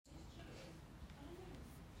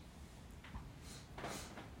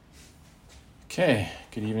Okay,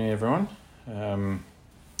 good evening everyone.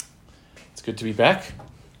 It's good to be back.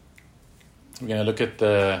 We're going to look at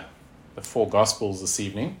the four Gospels this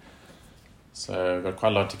evening. So we've got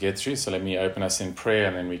quite a lot to get through, so let me open us in prayer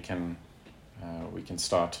and then we can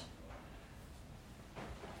start.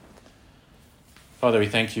 Father, we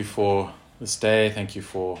thank you for this day. Thank you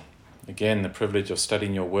for, again, the privilege of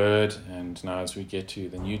studying your word. And now as we get to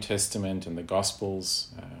the New Testament and the Gospels,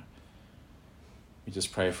 we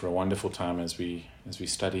just pray for a wonderful time as we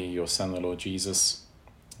study your Son, the Lord Jesus.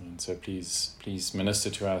 And so please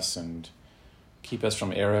minister to us and keep us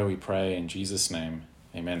from error, we pray in Jesus' name.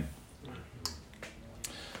 Amen.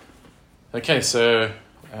 Okay, so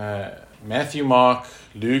Matthew, Mark,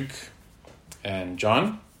 Luke, and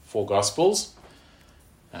John, four Gospels.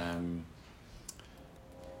 The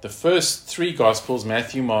first three Gospels,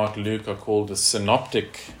 Matthew, Mark, Luke, are called the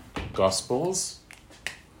Synoptic Gospels.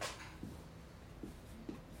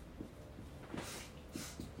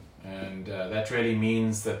 And that really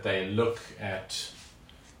means that they look at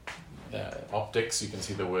optics. You can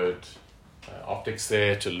see the word optics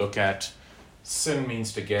there, to look at. Sin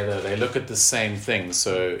means together. They look at the same thing.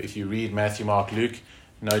 So if you read Matthew, Mark, Luke,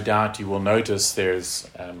 no doubt you will notice there's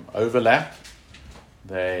overlap.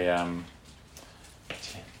 They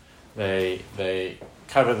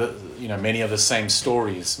cover many of the same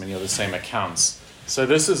stories, many of the same accounts. So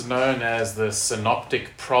this is known as the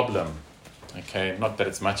synoptic problem. Okay, not that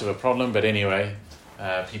it's much of a problem, but anyway,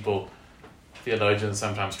 theologians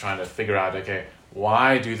sometimes trying to figure out, okay,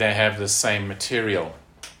 why do they have the same material?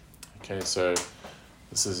 Okay, so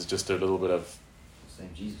this is just a little bit of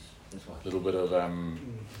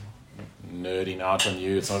nerding out on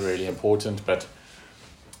you. It's not really important, but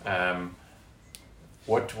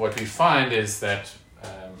what we find is that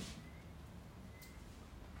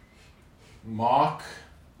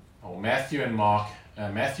Matthew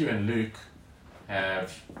and Luke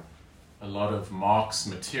have a lot of Mark's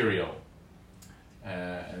material,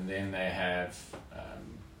 and then they have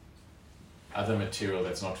other material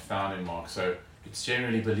that's not found in Mark. So it's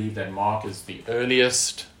generally believed that Mark is the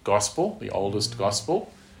earliest gospel, the oldest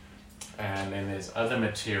gospel, and then there's other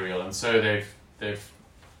material. And so they've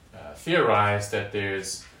theorized that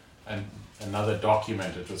there's another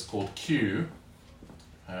document. It was called Q,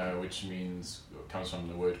 which comes from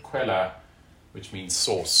the word quella, which means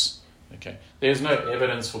source. Okay, there's no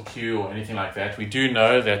evidence for Q or anything like that. We do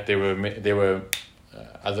know that there were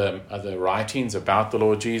other writings about the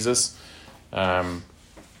Lord Jesus, which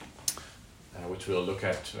we'll look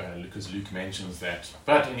at because Luke mentions that.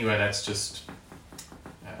 But anyway, that's just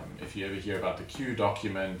if you ever hear about the Q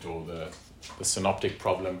document or the synoptic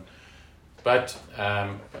problem. But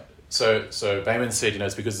so Bayman said,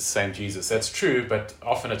 it's because it's the same Jesus. That's true, but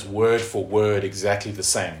often it's word for word exactly the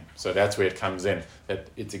same. So that's where it comes in, that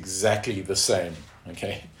it's exactly the same.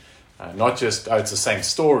 Okay, not just it's the same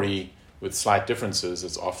story with slight differences.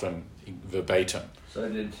 It's often verbatim. So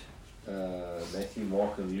did Matthew,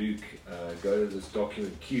 Mark, and Luke go to this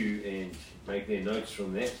document Q and make their notes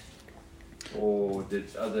from that? Or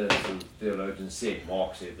did other theologians say,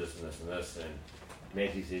 Mark said this and this and this, and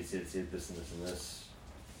Matthew said this and this and this?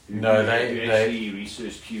 No, they actually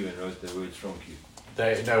researched Q and wrote the words from Q.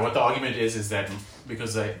 What the argument is that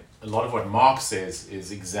because a lot of what Mark says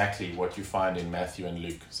is exactly what you find in Matthew and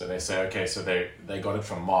Luke. So they say, okay, so they got it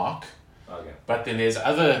from Mark. Okay. But then there's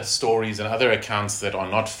other stories and other accounts that are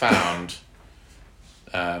not found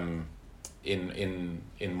in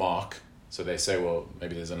Mark. So they say, well,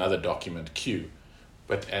 maybe there's another document, Q.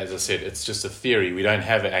 But as I said, it's just a theory. We don't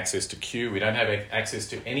have access to Q. We don't have access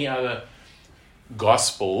to any other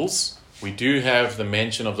Gospels. We do have the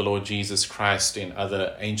mention of the Lord Jesus Christ in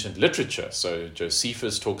other ancient literature. So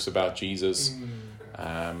Josephus talks about Jesus.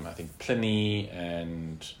 I think Pliny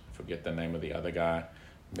and I forget the name of the other guy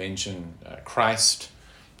mention Christ.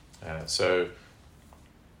 So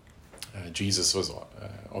Jesus was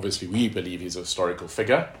obviously, we believe he's a historical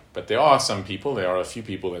figure, but there are a few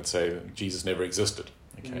people that say that Jesus never existed.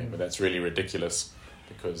 Okay, but that's really ridiculous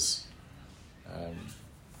because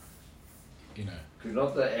Could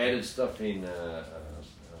not the added stuff in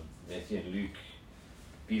Matthew and Luke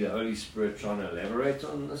be the Holy Spirit trying to elaborate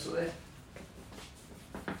on this or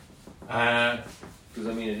that?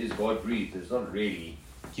 Because it is God-breathed. It's not really.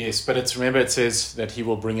 Yes, but remember it says that he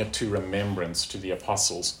will bring it to remembrance to the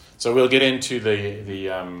apostles. So we'll get into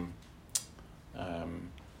the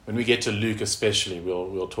when we get to Luke especially,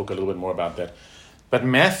 we'll talk a little bit more about that. But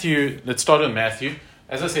Matthew, let's start with Matthew.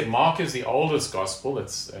 As I said, Mark is the oldest gospel.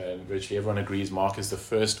 It's virtually everyone agrees Mark is the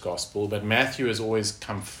first gospel, but Matthew has always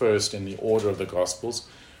come first in the order of the gospels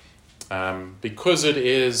because it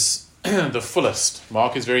is the fullest.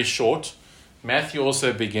 Mark is very short, Matthew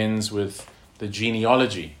also begins with the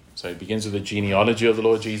genealogy. So he begins with the genealogy of the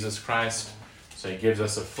Lord Jesus Christ. So he gives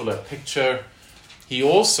us a fuller picture. He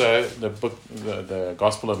also, the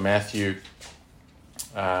Gospel of Matthew,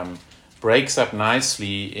 breaks up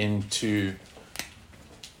nicely into,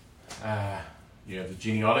 you have the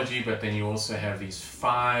genealogy, but then you also have these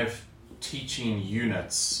 5 teaching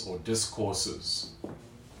units or discourses.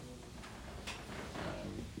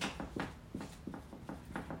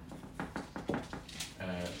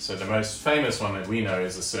 So the most famous one that we know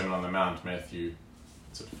is the Sermon on the Mount, Matthew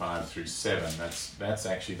 5 through 7. That's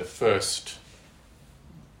actually the first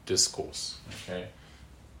discourse. Okay.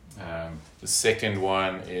 The second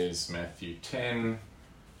one is Matthew 10,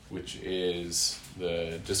 which is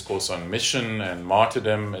the discourse on mission and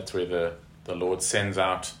martyrdom. It's where the Lord sends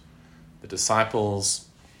out the disciples.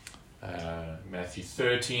 Matthew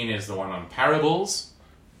 13 is the one on parables.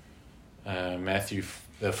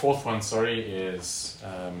 The fourth one, is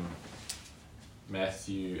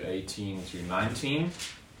Matthew 18 through 19,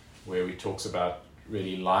 where he talks about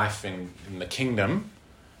really life in the kingdom.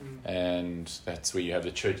 And that's where you have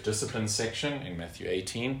the church discipline section in Matthew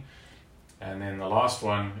 18. And then the last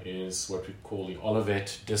one is what we call the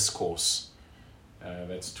Olivet Discourse.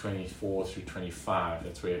 That's 24 through 25.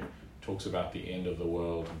 That's where it talks about the end of the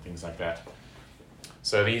world and things like that.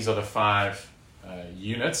 So these are the 5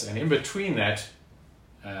 units. And in between that,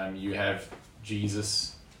 you have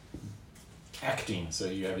Jesus acting. So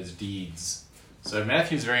you have his deeds. So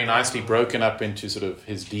Matthew's very nicely broken up into sort of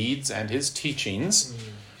his deeds and his teachings.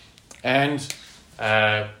 And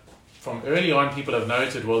from early on, people have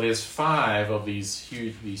noted, well, there's 5 of these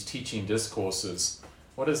teaching discourses.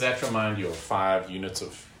 What does that remind you of? 5 units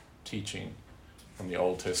of teaching from the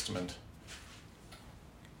Old Testament.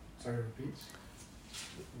 Sorry, repeat.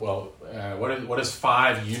 Well, what does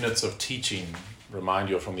 5 units of teaching remind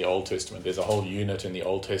you of from the Old Testament? There's a whole unit in the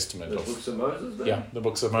Old Testament. The books of Moses? Then? Yeah, the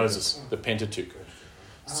books of Moses, the Pentateuch.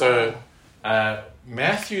 So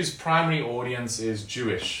Matthew's primary audience is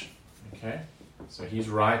Jewish. Okay, so he's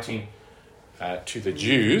writing to the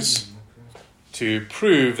Jews to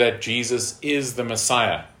prove that Jesus is the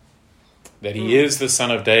Messiah, that he is the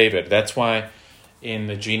son of David. That's why in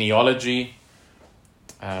the genealogy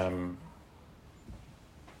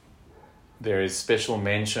there is special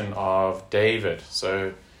mention of David.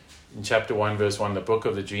 So in chapter 1, verse 1, the book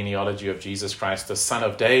of the genealogy of Jesus Christ, the son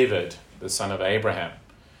of David, the son of Abraham.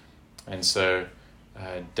 And so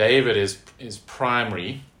David is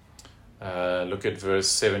primary. Look at verse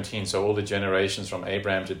 17. So all the generations from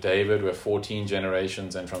Abraham to David were 14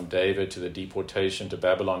 generations, and from David to the deportation to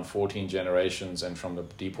Babylon, 14 generations, and from the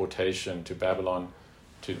deportation to Babylon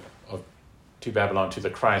to Babylon to the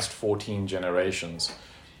Christ, 14 generations.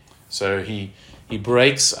 So he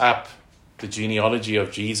breaks up the genealogy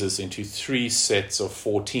of Jesus into 3 sets of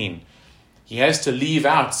 14. He has to leave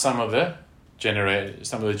out some of the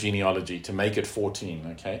genealogy to make it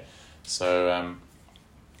 14. Okay, so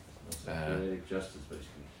justice,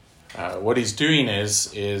 basically. what he's doing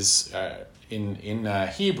is in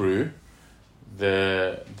Hebrew,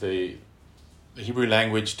 the Hebrew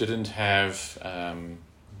language didn't have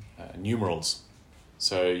numerals,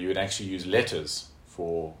 so you would actually use letters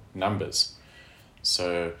for numbers.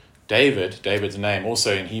 So David's name,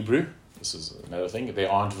 also in Hebrew, this is another thing,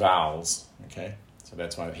 there aren't vowels. Okay, so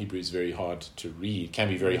that's why Hebrew is very hard to read. Can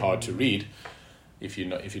be very hard to read if you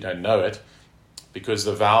don't know it, because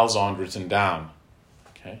the vowels aren't written down.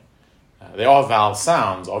 Okay, there are vowel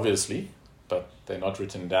sounds, obviously, but they're not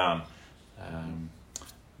written down.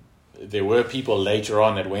 There were people later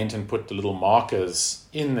on that went and put the little markers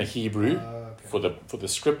in the Hebrew for the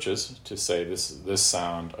scriptures to say this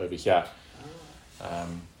sound over here.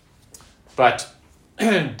 But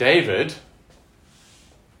David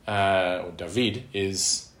or David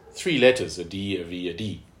is 3 letters, a D, a V, a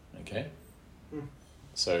D. Okay,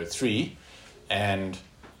 so 3, and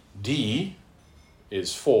D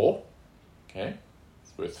is 4. Okay,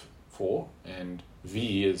 it's worth 4, and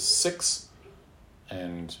V is 6,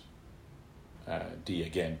 and D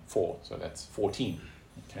again 4. So that's 14.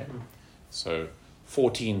 Okay, so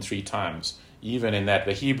 14 3 times. Even in that,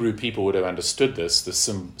 the Hebrew people would have understood this, the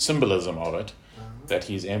symbolism of it, that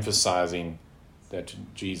he's emphasizing that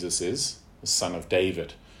Jesus is the son of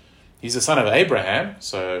David. He's the son of Abraham,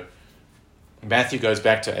 so Matthew goes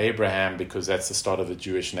back to Abraham because that's the start of the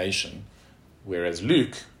Jewish nation, whereas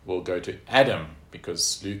Luke will go to Adam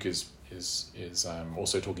because Luke is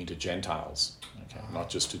also talking to Gentiles, okay, not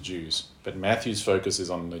just to Jews. But Matthew's focus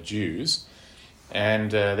is on the Jews,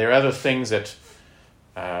 and there are other things that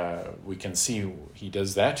we can see he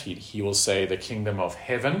does that. He will say the kingdom of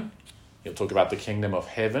heaven He'll talk about the kingdom of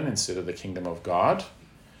heaven instead of the kingdom of God.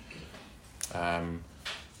 I've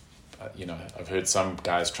heard some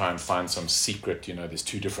guys try and find some secret, there's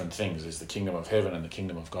two different things. There's the kingdom of heaven and the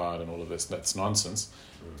kingdom of God and all of this. That's nonsense.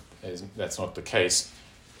 That's not the case.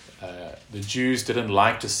 The Jews didn't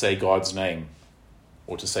like to say God's name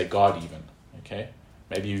or to say God even. Okay?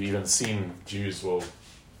 Maybe you've even seen Jews will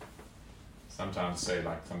sometimes say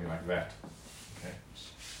like something like that. Okay?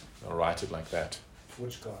 They'll write it like that.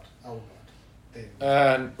 Which God? Our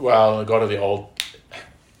God. The God of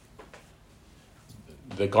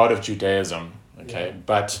the God of Judaism, okay, Yeah.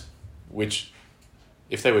 but which,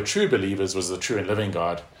 if they were true believers, was the true and living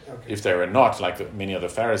God. Okay. If they were not, like many of the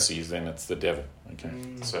Pharisees, then it's the devil.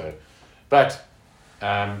 Okay, but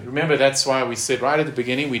remember, that's why we said right at the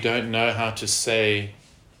beginning we don't know how to say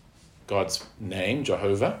God's name,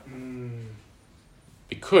 Jehovah,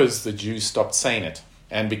 because the Jews stopped saying it,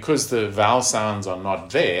 and because the vowel sounds are not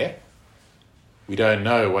there. We don't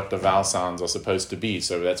know what the vowel sounds are supposed to be,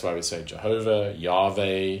 so that's why we say Jehovah,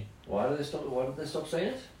 Yahweh. Why did they stop saying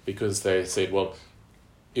it? Because they said, well,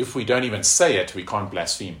 if we don't even say it, we can't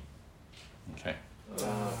blaspheme. Okay.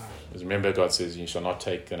 Because remember, God says, you shall not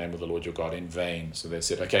take the name of the Lord your God in vain. So they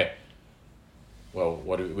said, okay, well,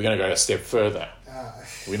 we're going to go a step further.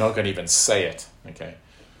 We're not going to even say it. Okay.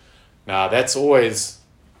 Now, that's always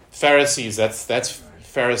Pharisees. That's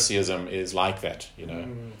Phariseeism is like that.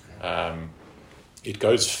 It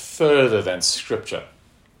goes further than Scripture,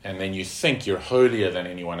 and then you think you're holier than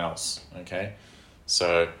anyone else. Okay,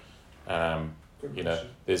 so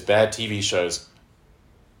there's bad TV shows.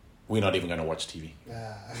 We're not even going to watch TV,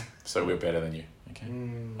 so we're better than you. Okay,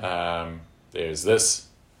 there's this,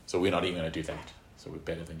 so we're not even going to do that. So we're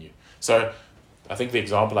better than you. So I think the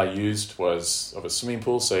example I used was of a swimming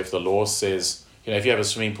pool. So if the law says, if you have a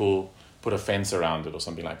swimming pool, put a fence around it or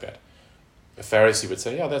something like that. A Pharisee would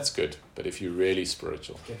say, yeah, that's good. But if you're really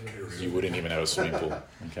spiritual, you wouldn't even have a swimming pool.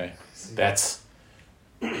 Okay,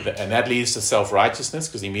 and that leads to self-righteousness,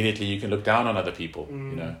 because immediately you can look down on other people.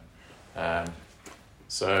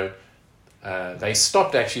 So they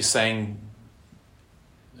stopped actually saying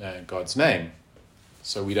God's name,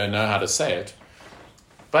 so we don't know how to say it.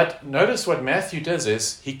 But notice what Matthew does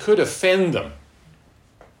is he could offend them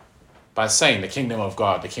by saying the kingdom of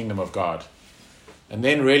God, the kingdom of God. And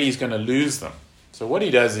then really he's going to lose them. So what he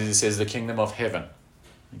does is he says the kingdom of heaven.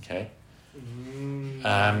 Okay?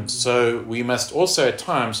 So we must also at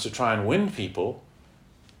times, to try and win people,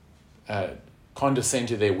 condescend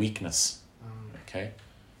to their weakness. Okay?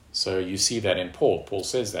 So you see that in Paul. Paul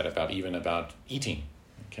says that about eating.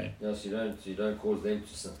 Okay? Yes, you don't cause them to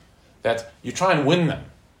sin. That you try and win them.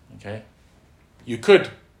 Okay? You could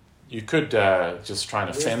just try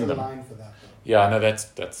and offend them. Line for that, though? Yeah, I know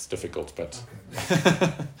that's difficult, but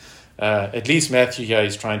okay. at least Matthew here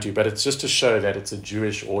is trying to. But it's just to show that it's a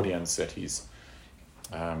Jewish audience that he's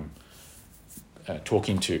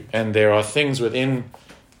talking to, and there are things within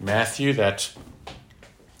Matthew that,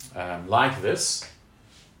 like this,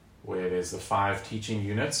 where there's the 5 teaching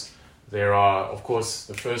units. There are, of course,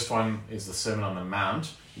 the first one is the Sermon on the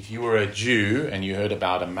Mount. If you were a Jew and you heard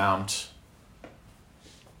about a mount,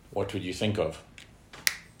 what would you think of?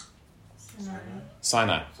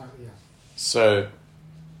 Sinai. Yeah. So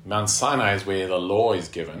Mount Sinai is where the law is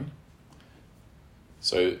given.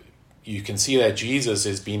 So you can see that Jesus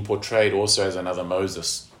is being portrayed also as another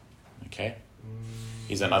Moses. Okay?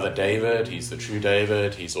 He's another David. He's the true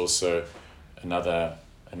David. He's also another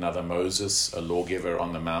Moses, a lawgiver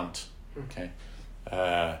on the mount. Okay?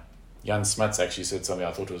 Jan Smuts actually said something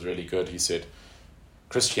I thought was really good. He said,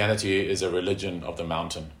 Christianity is a religion of the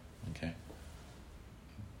mountain. Okay?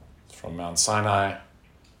 From Mount Sinai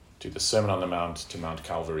to the Sermon on the Mount to Mount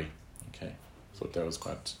Calvary. Okay? I thought that was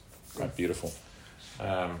quite beautiful.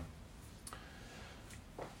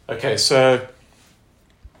 Okay, so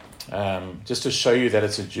just to show you that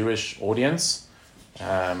it's a Jewish audience.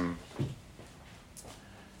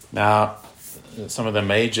 Now, some of the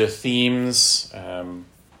major themes.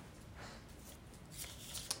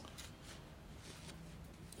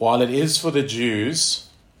 While it is for the Jews,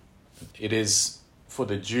 it is for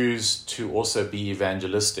the Jews to also be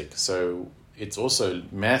evangelistic. So it's also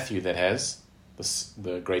Matthew that has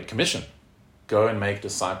the Great Commission. Go and make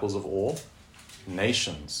disciples of all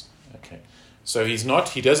nations. Okay. So he's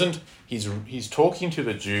talking to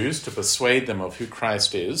the Jews to persuade them of who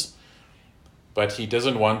Christ is, but he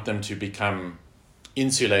doesn't want them to become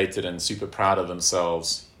insulated and super proud of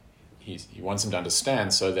themselves. He wants them to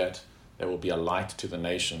understand so that there will be a light to the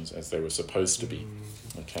nations as they were supposed to be.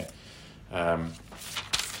 Okay.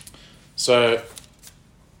 So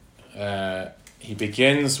he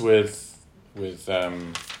begins with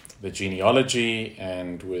the genealogy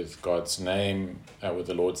and with God's name, with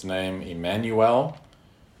the Lord's name, Emmanuel,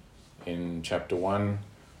 in chapter 1,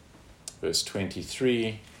 verse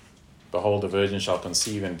 23. Behold, the virgin shall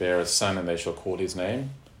conceive and bear a son, and they shall call his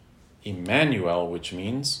name Emmanuel, which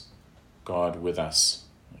means God with us.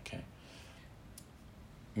 Okay.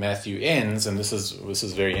 Matthew ends, and this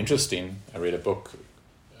is very interesting. I read a book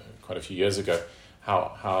quite a few years ago,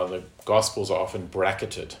 how the Gospels are often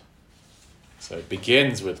bracketed. So it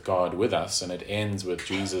begins with God with us, and it ends with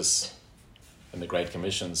Jesus and the Great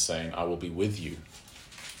Commission saying, I will be with you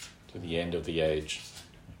to the end of the age.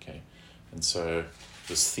 Okay. And so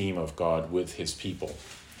this theme of God with his people.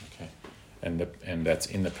 Okay. And that's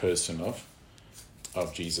in the person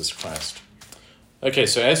of Jesus Christ. Okay,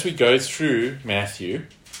 so as we go through Matthew,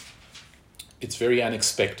 it's very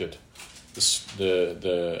unexpected.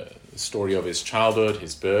 The story of his childhood,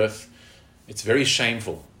 his birth, it's very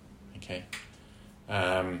shameful. Okay,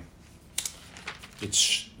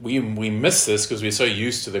 we miss this because we're so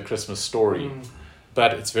used to the Christmas story,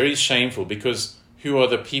 but it's very shameful because who are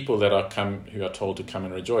the people that who are told to come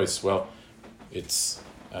and rejoice? Well, it's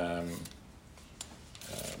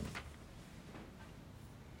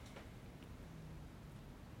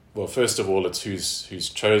well, first of all, it's who's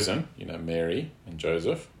chosen. Mary and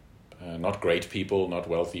Joseph. Not great people, not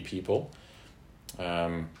wealthy people.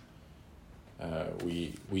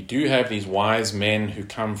 We do have these wise men who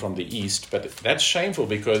come from the east, but that's shameful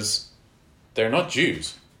because they're not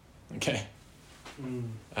Jews. Okay.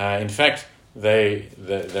 In fact,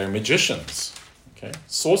 they're magicians. Okay,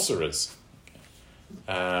 sorcerers.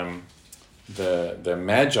 Okay. The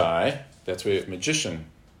Magi, that's where magician.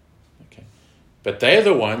 Okay, but they're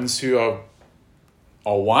the ones who are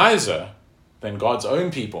wiser than God's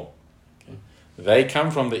own people. They come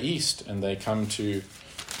from the east, and they come to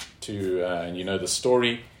and you know the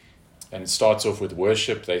story, and it starts off with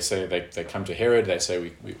worship. They say they come to Herod. They say,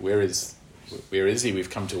 where is he? We've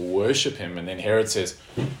come to worship him. And then Herod says,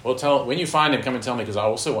 well, when you find him, come and tell me, because I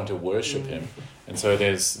also want to worship him. And so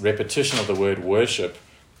there's repetition of the word worship,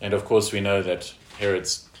 and of course we know that Herod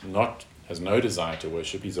has no desire to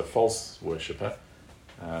worship. He's a false worshipper.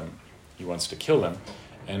 He wants to kill them.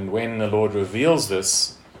 And when the Lord reveals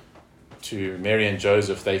this to Mary and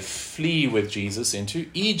Joseph, they flee with Jesus into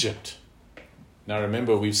Egypt. Now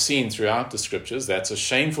remember, we've seen throughout the scriptures that's a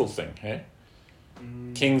shameful thing. Hey?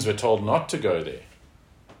 Kings were told not to go there.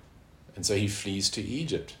 And so he flees to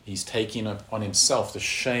Egypt. He's taking on himself the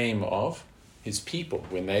shame of his people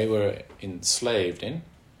when they were enslaved in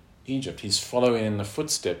Egypt. He's following in the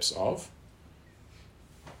footsteps of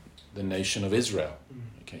the nation of Israel.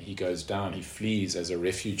 Okay, he goes down, he flees as a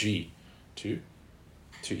refugee to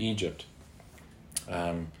Egypt.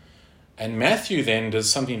 And Matthew then does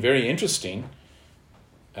something very interesting.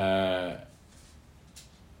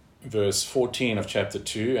 Verse 14 of chapter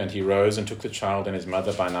 2, and he rose and took the child and his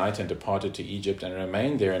mother by night and departed to Egypt and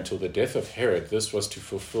remained there until the death of Herod. This was to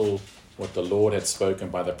fulfill what the Lord had spoken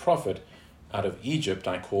by the prophet, out of Egypt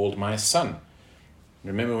I called my son.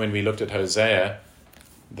 Remember when we looked at Hosea,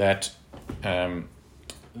 that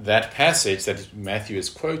passage that Matthew is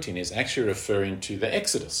quoting is actually referring to the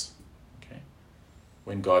Exodus. Okay,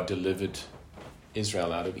 when God delivered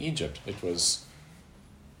Israel out of Egypt,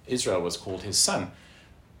 Israel was called his son.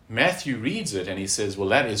 Matthew reads it and he says, well,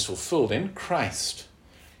 that is fulfilled in Christ.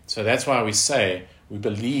 So that's why we say we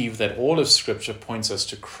believe that all of Scripture points us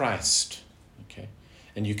to Christ. Okay,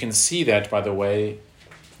 and you can see that by the way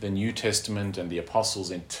the New Testament and the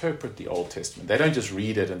apostles interpret the Old Testament. They don't just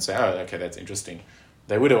read it and say, oh, okay, that's interesting.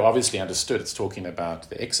 They would have obviously understood it's talking about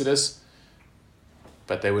the Exodus,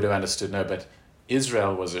 but they would have understood, no, but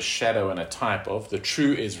Israel was a shadow and a type of the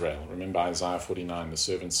true Israel. Remember Isaiah 49, the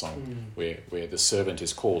servant song, where the servant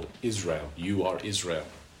is called Israel. You are Israel.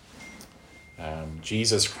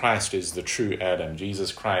 Jesus Christ is the true Adam.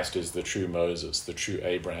 Jesus Christ is the true Moses, the true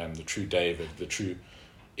Abraham, the true David, the true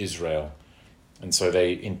Israel. And so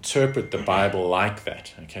they interpret the Bible like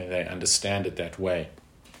that. Okay, they understand it that way.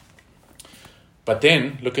 But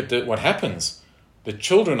then look at what happens. The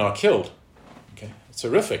children are killed. Okay, it's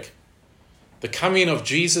horrific. The coming of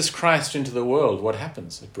Jesus Christ into the world, what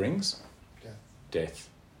happens? It brings death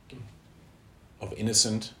of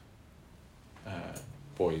innocent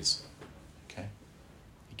boys. Okay,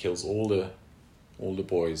 he kills all the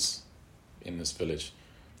boys in this village.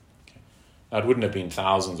 Okay. Now it wouldn't have been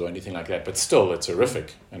thousands or anything like that, but still, it's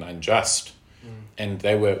horrific and unjust. And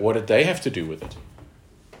what did they have to do with it?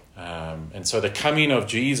 And so the coming of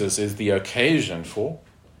Jesus is the occasion for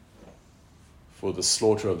the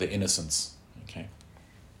slaughter of the innocents. Okay.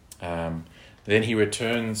 Then he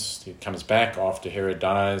returns, he comes back after Herod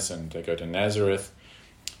dies, and they go to Nazareth.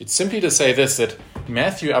 It's simply to say this, that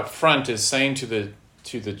Matthew up front is saying to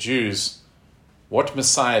the Jews, what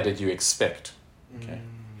Messiah did you expect? Okay.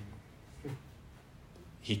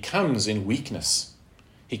 He comes in weakness.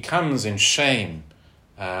 He comes in shame.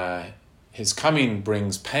 His coming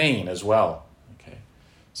brings pain as well. Okay.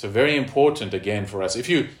 So very important again for us. If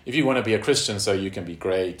you want to be a Christian so you can be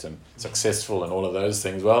great and successful and all of those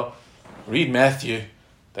things, well, read Matthew.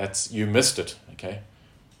 You missed it. Okay.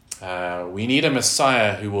 We need a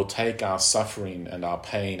Messiah who will take our suffering and our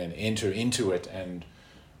pain and enter into it and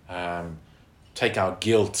take our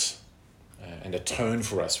guilt and atone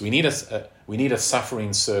for us. We need a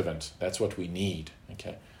suffering servant. That's what we need.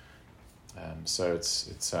 Okay. So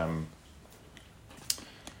it's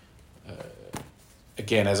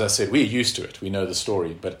again, as I said, we're used to it. We know the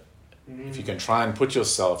story, but if you can try and put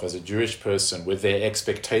yourself as a Jewish person with their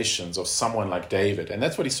expectations of someone like David, and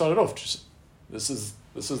that's what he started off. Just, this is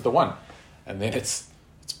the one, and then it's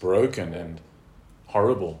broken and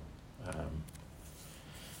horrible.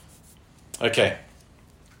 Okay.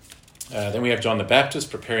 Then we have John the Baptist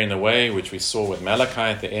preparing the way, which we saw with Malachi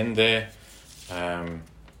at the end there. Let's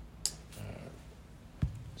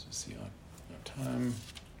see our time.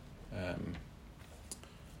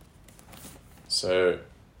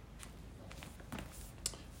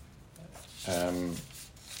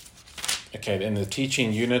 Okay, then the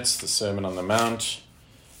teaching units, the Sermon on the Mount.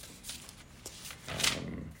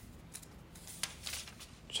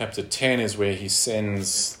 Chapter 10 is where he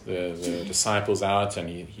sends the disciples out, and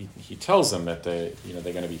he tells them that they're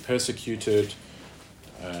going to be persecuted.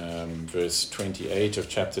 Verse 28 of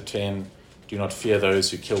chapter 10, do not fear those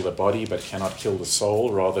who kill the body but cannot kill the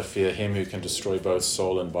soul, rather fear him who can destroy both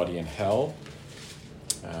soul and body in hell.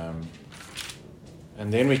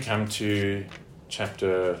 And then we come to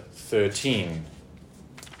chapter 13,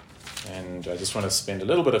 and I just want to spend a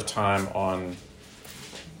little bit of time on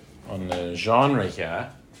the genre here.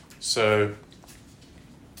 So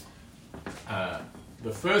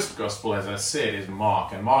the first gospel, as I said, is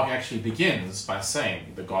Mark, and Mark actually begins by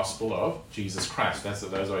saying the gospel of Jesus Christ.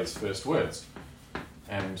 Those are his first words.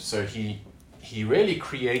 And so he really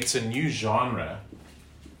creates a new genre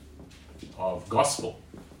of gospel.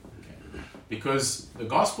 Okay. Because the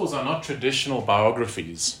gospels are not traditional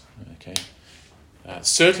biographies. Okay.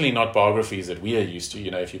 Certainly not biographies that we are used to.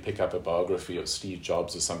 If you pick up a biography of Steve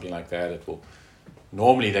Jobs or something like that,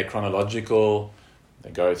 normally they're chronological.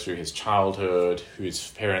 They go through his childhood, who his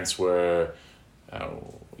parents were,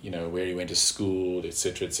 where he went to school,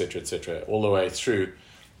 etc., etc., etc., all the way through.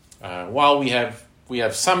 While we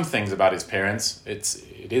have some things about his parents, it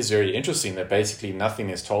is very interesting that basically nothing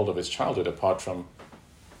is told of his childhood apart from,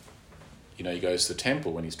 he goes to the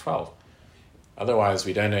temple when he's 12. Otherwise,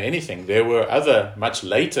 we don't know anything. There were other much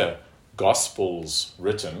later gospels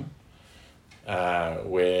written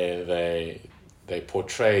where they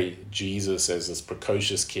portray Jesus as this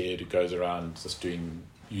precocious kid who goes around just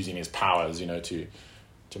using his powers, to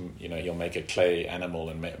he'll make a clay animal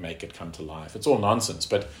and make it come to life. It's all nonsense,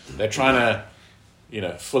 but they're trying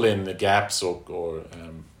to, fill in the gaps or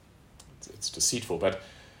it's deceitful. But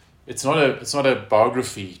it's not a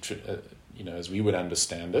biography, as we would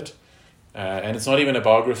understand it, and it's not even a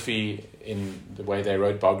biography in the way they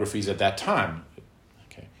wrote biographies at that time.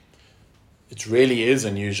 Okay, it really is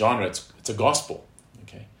a new genre. It's a gospel.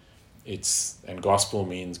 Okay, and gospel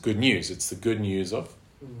means good news. It's the good news of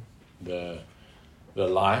the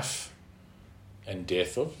life and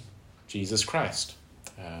death of Jesus Christ.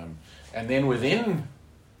 And then within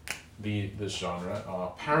this genre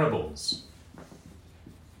are parables.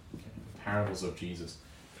 Okay, the parables of Jesus.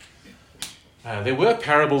 There were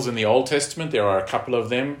parables in the Old Testament. There are a couple of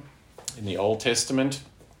them in the Old Testament,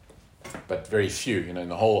 but very few. In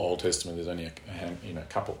the whole Old Testament, there's only a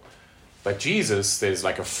couple. But Jesus, there's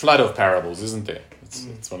like a flood of parables, isn't there?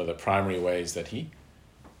 It's one of the primary ways that he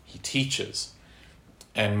teaches.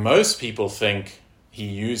 And most people think he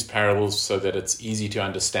used parables so that it's easy to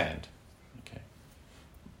understand. Okay,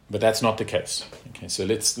 but that's not the case. Okay, so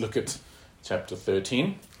let's look at chapter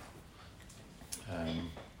 13.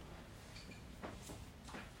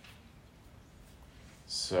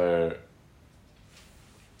 So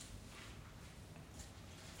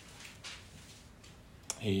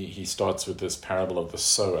he starts with this parable of the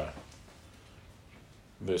sower.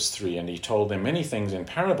 Verse 3, and he told them many things in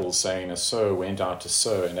parables, saying, a sower went out to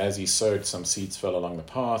sow, and as he sowed, some seeds fell along the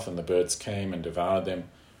path, and the birds came and devoured them.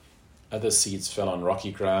 Other seeds fell on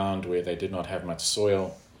rocky ground, where they did not have much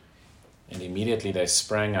soil, and immediately they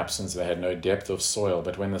sprang up, since they had no depth of soil.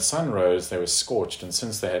 But when the sun rose, they were scorched, and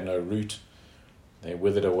since they had no root, they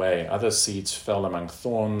withered away. Other seeds fell among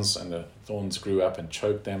thorns, and the thorns grew up and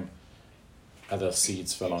choked them. Other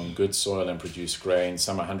seeds fell on good soil and produced grain,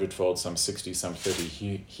 some 100-fold, some 60, some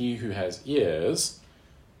 30. He who has ears,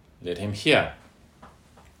 let him hear.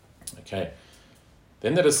 Okay.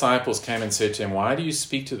 Then the disciples came and said to him, why do you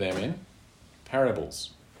speak to them in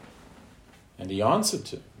parables? And he answered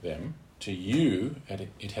to them, to you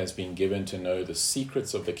it has been given to know the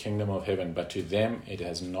secrets of the kingdom of heaven, but to them it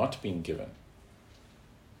has not been given.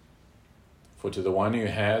 For to the one who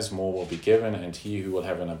has, more will be given, and he will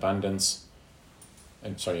have an abundance.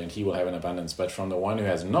 And he will have an abundance. But from the one who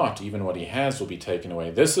has not, even what he has will be taken away.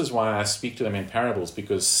 This is why I speak to them in parables,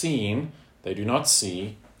 because seeing they do not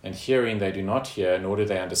see, and hearing they do not hear, nor do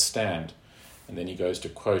they understand. And then he goes to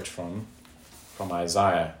quote from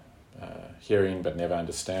Isaiah, hearing but never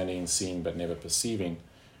understanding, seeing but never perceiving.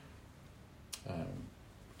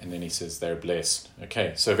 And then he says they're blessed.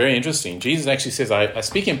 Okay, so very interesting. Jesus actually says, I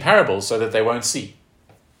speak in parables so that they won't see,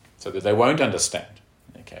 so that they won't understand.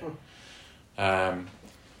 Okay.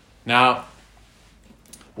 Now,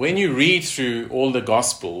 when you read through all the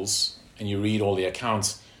Gospels and you read all the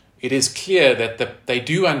accounts, it is clear that they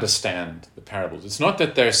do understand the parables. It's not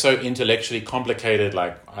that they're so intellectually complicated,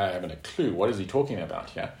 like, I haven't a clue, what is he talking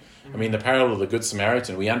about here? I mean, the parable of the Good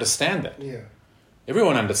Samaritan, we understand that. Yeah.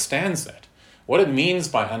 Everyone understands that. What it means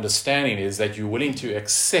by understanding is that you're willing to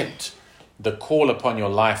accept the call upon your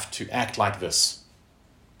life to act like this.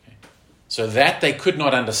 Okay? So that they could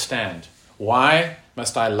not understand. Why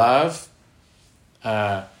must I love,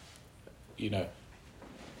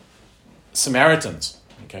 Samaritans?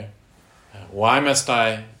 Okay, why must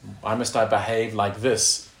I behave like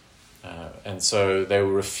this? And so they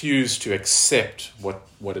will refuse to accept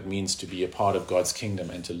what it means to be a part of God's kingdom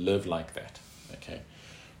and to live like that. Okay,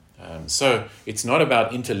 so it's not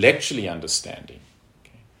about intellectually understanding.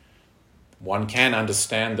 Okay? One can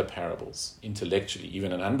understand the parables intellectually,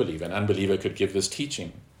 even an unbeliever. An unbeliever could give this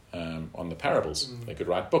teaching on the parables. They could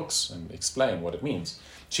write books and explain what it means.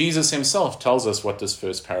 Jesus himself tells us what this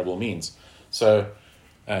first parable means. So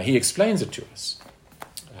he explains it to us.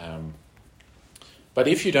 But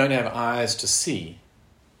if you don't have eyes to see,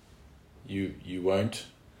 you won't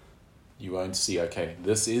see, okay,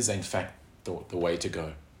 this is in fact the way to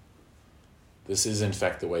go. This is in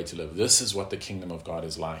fact the way to live. This is what the kingdom of God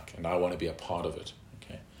is like, and I want to be a part of it.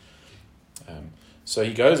 Okay. So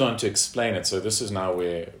he goes on to explain it. So this is now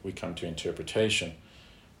where we come to interpretation.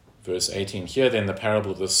 Verse 18, here then the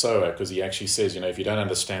parable of the sower, because he actually says, if you don't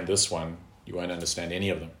understand this one, you won't understand any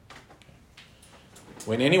of them. Okay.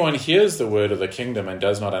 When anyone hears the word of the kingdom and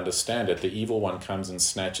does not understand it, the evil one comes and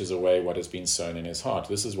snatches away what has been sown in his heart.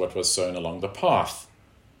 This is what was sown along the path.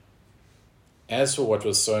 As for what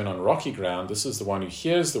was sown on rocky ground, this is the one who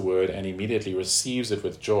hears the word and immediately receives it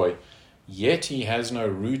with joy. Yet he has no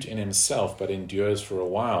root in himself, but endures for a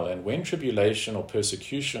while. And when tribulation or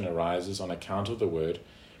persecution arises on account of the word,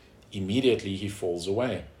 immediately he falls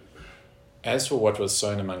away. As for what was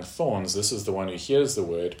sown among thorns, this is the one who hears the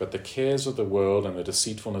word, but the cares of the world and the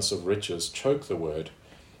deceitfulness of riches choke the word,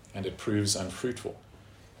 and it proves unfruitful.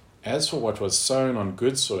 As for what was sown on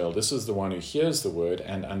good soil, this is the one who hears the word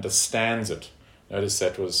and understands it. Notice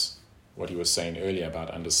that was what he was saying earlier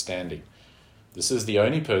about understanding. This is the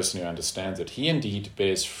only person who understands it. He indeed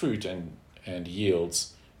bears fruit and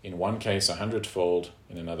yields, in one case 100-fold,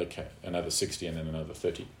 in another 60, and in another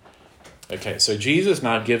 30. Okay, so Jesus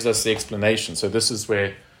now gives us the explanation. So this is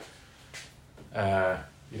where, how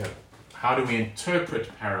do we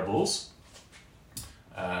interpret parables?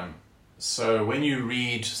 So when you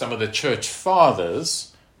read some of the church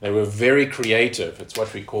fathers, they were very creative. It's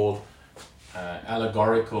what we call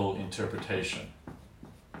allegorical interpretation.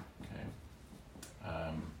 Okay.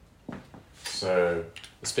 So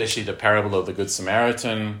especially the parable of the Good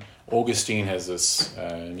Samaritan. Augustine has this,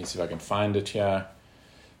 let me see if I can find it here.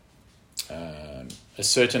 A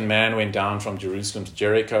certain man went down from Jerusalem to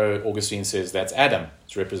Jericho. Augustine says that's Adam.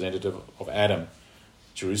 It's representative of Adam.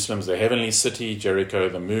 Jerusalem's the heavenly city, Jericho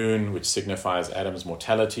the moon, which signifies Adam's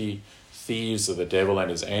mortality. Thieves are the devil and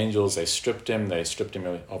his angels. They stripped him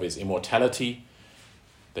of his immortality.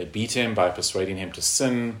 They beat him by persuading him to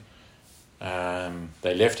sin.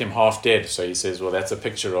 They left him half dead. So he says, well, that's a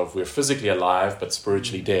picture of we're physically alive but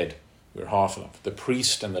spiritually dead. We're half alive. The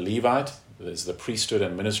priest and the Levite, there's the priesthood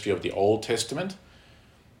and ministry of the Old Testament.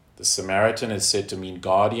 The Samaritan is said to mean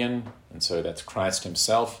guardian, and so that's Christ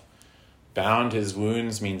himself. Bound his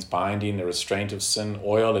wounds means binding the restraint of sin.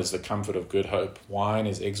 Oil is the comfort of good hope. Wine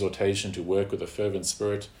is exhortation to work with a fervent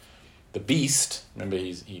spirit. The beast, remember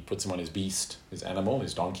he puts him on his beast, his animal,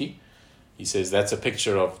 his donkey. He says that's a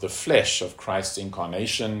picture of the flesh of Christ's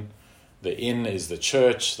incarnation. The inn is the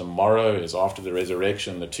church, the morrow is after the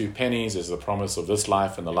resurrection, the 2 pennies is the promise of this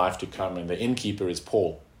life and the life to come, and the innkeeper is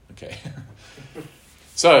Paul. Okay.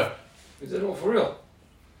 So, Is that all for real?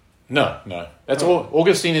 no. That's all.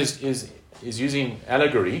 Augustine is using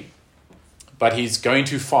allegory, but he's going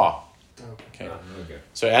too far. Okay. Okay.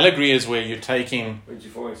 So allegory is where you're taking, Went too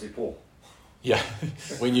far and say Paul. yeah,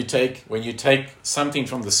 when you take something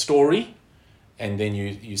from the story, and then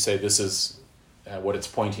you say this is what it's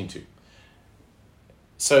pointing to.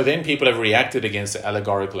 So then people have reacted against the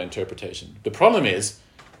allegorical interpretation. The problem is,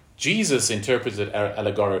 Jesus interprets it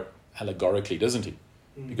allegorically, doesn't he?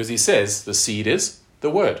 Because he says the seed is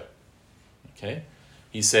the word. Okay,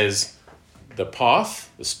 he says the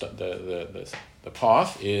path, the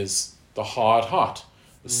path is the hard heart.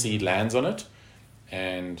 The seed lands on it,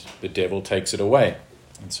 and the devil takes it away.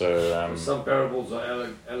 And so some parables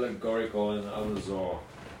are allegorical and others are.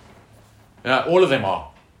 all of them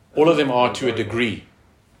are. All of them are to a degree.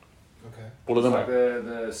 Okay. All of them Like are.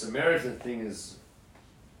 the Samaritan thing is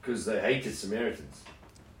because they hated Samaritans.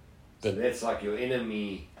 So that's like your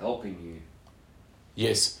enemy helping you.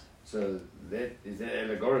 Yes. So is that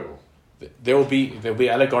allegorical? There will be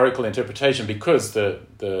allegorical interpretation because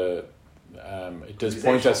it does There's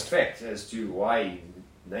point actual us. fact as to why he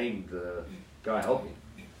named the guy helping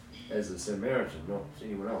as a Samaritan, not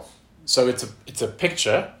anyone else. So it's a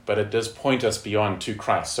picture, but it does point us beyond to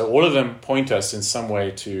Christ. So all of them point us in some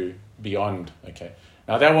way to beyond. Okay.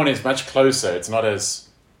 Now that one is much closer. It's not as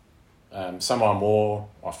some are more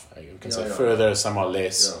off. You can say further. Some are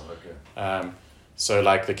less. Yeah, okay. So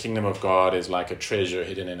like the kingdom of God is like a treasure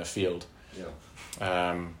hidden in a field. Yeah.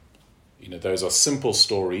 Those are simple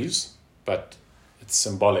stories, but it's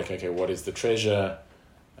symbolic. Okay, what is the treasure?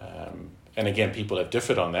 And again, people have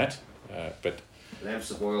differed on that, but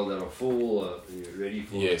Lamps of oil that are full, you're ready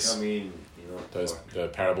for Yes. to come in. the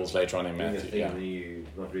parables later on in doing a Matthew. thing Yeah. and then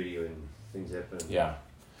you're not ready when things happen. Yeah.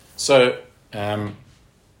 So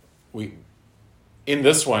we in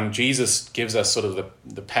this one, Jesus gives us sort of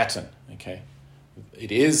the pattern. Okay,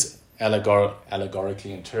 it is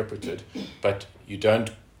allegorically interpreted, but you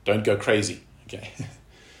don't go crazy. Okay,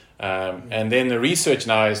 and then the research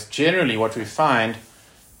now is generally what we find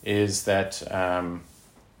is that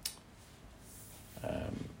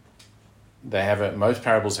most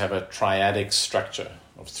parables have a triadic structure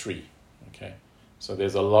of 3. Okay, so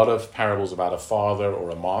there's a lot of parables about a father or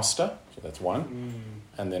a master, so that's one,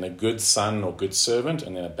 and then a good son or good servant,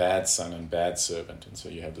 and then a bad son and bad servant, and so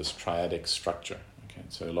you have this triadic structure. Okay,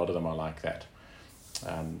 so a lot of them are like that.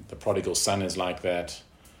 The prodigal son is like that.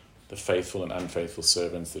 The faithful and unfaithful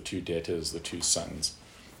servants, the 2 debtors, the 2 sons.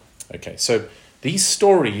 Okay, so these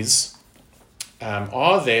stories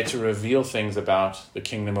are there to reveal things about the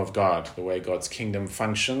kingdom of God, the way God's kingdom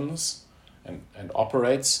functions and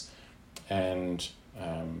operates. And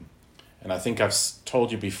I think I've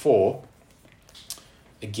told you before,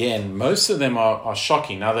 again, most of them are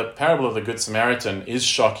shocking. Now, the parable of the Good Samaritan is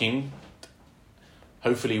shocking.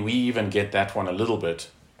 Hopefully we even get that one a little bit.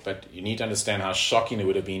 But you need to understand how shocking it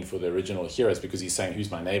would have been for the original hearers, because he's saying, who's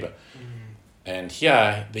my neighbor? And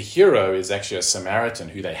here, the hero is actually a Samaritan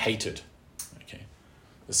who they hated. Okay,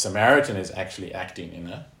 the Samaritan is actually acting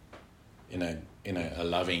in a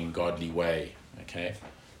loving, godly way. Okay,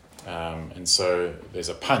 and so there's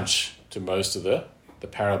a punch to most of the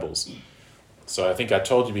parables. So I think I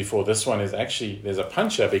told you before, this one is actually, there's a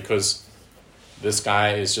punch here because this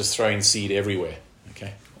guy is just throwing seed everywhere.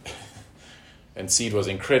 Okay, and seed was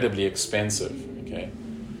incredibly expensive. Okay,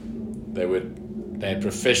 they had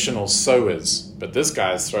professional sowers, but this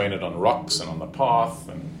guy is throwing it on rocks and on the path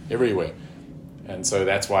and everywhere. And so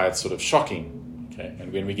that's why it's sort of shocking. Okay,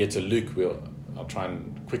 and when we get to Luke, I'll try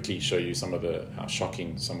and quickly show you how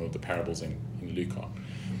shocking some of the parables in Luke are.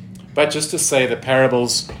 But just to say, the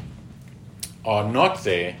parables are not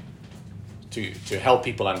there to help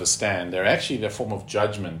people understand. They're actually a form of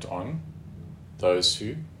judgment on those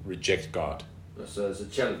who reject God. So it's a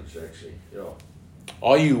challenge, actually. Yeah.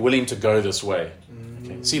 Are you willing to go this way?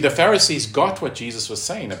 Okay. See, the Pharisees got what Jesus was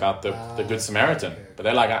saying about the Good Samaritan, but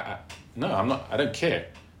they're like, no, I'm not. I don't care.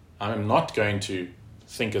 I'm not going to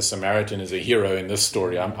think a Samaritan is a hero in this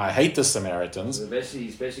story. I hate the Samaritans. So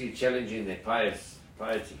he's basically challenging their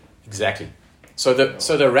piety. Exactly. So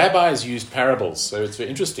the rabbis used parables. So it's very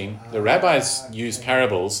interesting. The rabbis used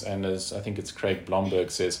parables, and as I think it's Craig Blomberg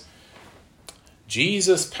says,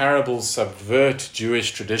 Jesus' parables subvert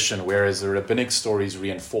Jewish tradition, whereas the rabbinic stories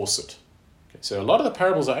reinforce it. Okay, so a lot of the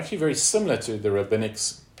parables are actually very similar to the rabbinic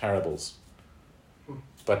parables,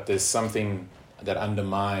 but there's something that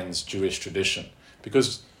undermines Jewish tradition.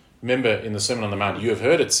 Because remember, in the Sermon on the Mount, you have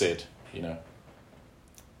heard it said,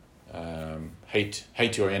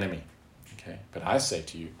 hate your enemy. Okay, but I say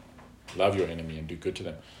to you, love your enemy and do good to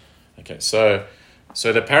them. Okay, so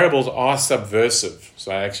the parables are subversive.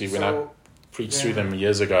 So when I preached through them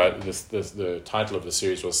years ago, the title of the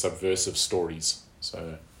series was Subversive Stories.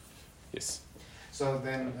 So, yes. So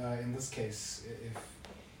then, in this case,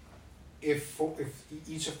 if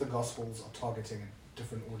each of the Gospels are targeting a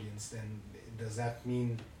different audience, then does that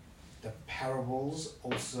mean the parables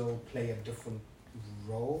also play a different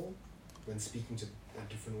role when speaking to a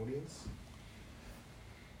different audience?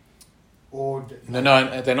 Or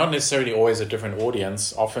No, they're not necessarily always a different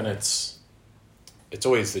audience. Often it's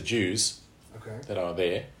always the Jews that are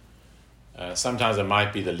there. Sometimes it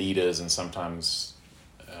might be the leaders, and sometimes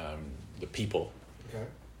the people. Okay.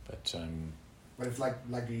 But if like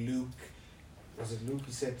Luke, was it Luke?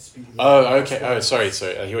 He said speaking. Oh, okay. Oh, sorry. So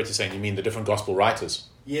I hear what you're saying. You mean the different gospel writers?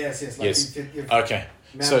 Yes. Like yes. If okay.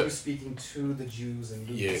 Matthew's speaking to the Jews and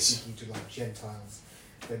Luke yes. is speaking to like Gentiles,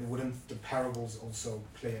 then wouldn't the parables also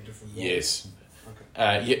play a different role? Yes.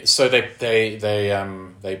 Okay. So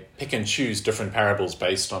they pick and choose different parables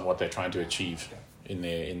based on what they're trying to achieve in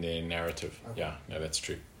their narrative. Okay. Yeah. No, that's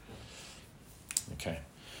true. Okay.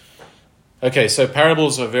 Okay. So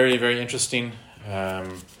parables are very, very interesting.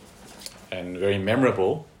 And very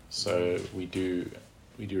memorable, so we do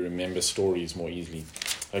remember stories more easily.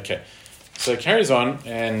 Okay, so it carries on,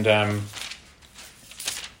 and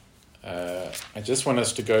I just want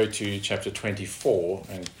us to go to chapter 24,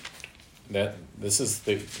 and this is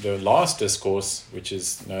the last discourse, which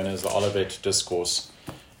is known as the Olivet Discourse,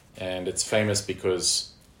 and it's famous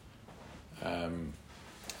because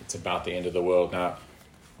it's about the end of the world. Now,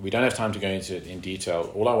 we don't have time to go into it in detail.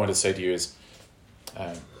 All I want to say to you is,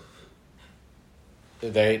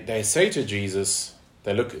 They say to Jesus,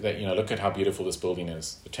 look at how beautiful this building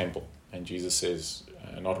is, the temple, and Jesus says,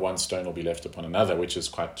 not one stone will be left upon another, which is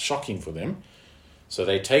quite shocking for them. So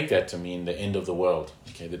they take that to mean the end of the world.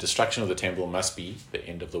 Okay, the destruction of the temple must be the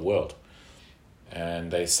end of the world, and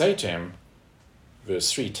they say to him,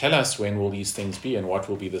 verse 3, "Tell us when will these things be, and what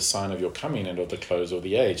will be the sign of your coming and of the close of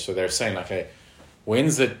the age?" So they're saying, okay,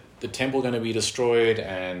 when's the temple going to be destroyed,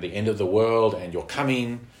 and the end of the world, and your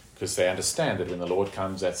coming? Because they understand that when the Lord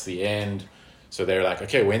comes, that's the end. So they're like,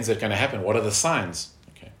 okay, when's it going to happen? What are the signs?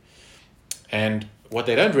 Okay, and what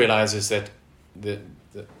they don't realize is that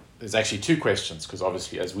there's actually two questions, because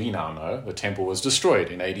obviously, as we now know, the temple was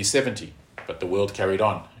destroyed in AD 70, but the world carried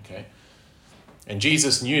on. Okay, and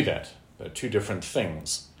Jesus knew that. There are two different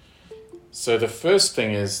things. So the first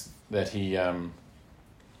thing is that he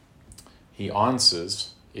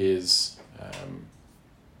answers is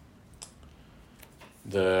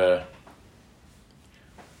the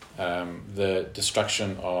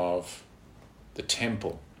destruction of the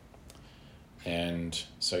temple. And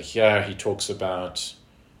so here he talks about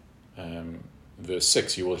verse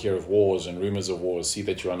 6, "You will hear of wars and rumors of wars. See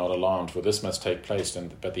that you are not alarmed, for this must take place,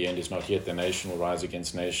 but the end is not yet. The nation will rise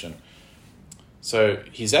against nation." So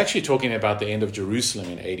he's actually talking about the end of Jerusalem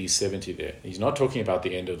in AD 70 there. He's not talking about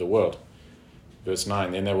the end of the world. Verse 9,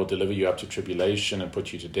 "Then they will deliver you up to tribulation and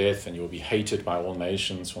put you to death, and you will be hated by all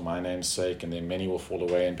nations for my name's sake, and then many will fall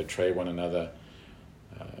away and betray one another."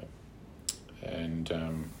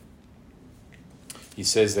 He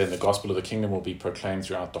says then the gospel of the kingdom will be proclaimed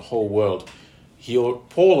throughout the whole world.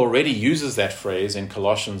 Paul already uses that phrase in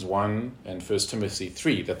Colossians 1 and 1 Timothy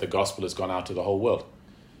 3, that the gospel has gone out to the whole world.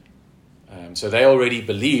 So they already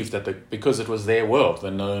believed that because it was their world, the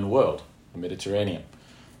known world, the Mediterranean.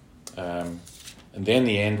 And then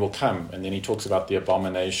the end will come. And then he talks about the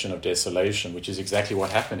abomination of desolation, which is exactly what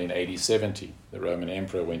happened in AD 70. The Roman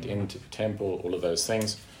emperor went into the temple, all of those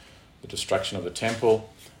things, the destruction of the temple.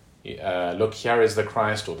 Look, here is the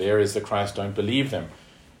Christ, or there is the Christ, don't believe them.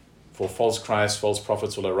 For false Christs, false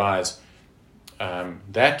prophets will arise.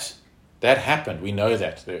 That happened. We know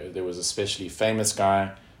that. There was a especially famous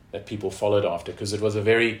guy that people followed after, because it was a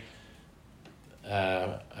very...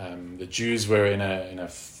 the Jews were in a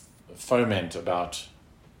foment about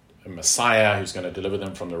a Messiah who's going to deliver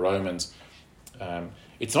them from the Romans.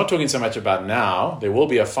 It's not talking so much about now. There will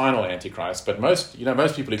be a final Antichrist, but most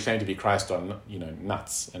people who claim to be Christ are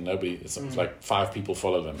nuts, and nobody. It's like 5 people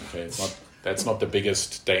follow them. Okay, that's not the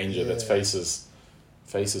biggest danger that faces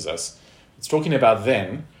us. It's talking about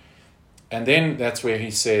then, and then that's where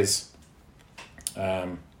he says.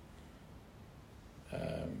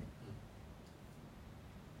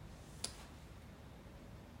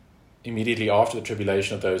 Immediately after the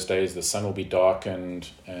tribulation of those days, the sun will be darkened,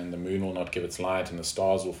 and the moon will not give its light, and the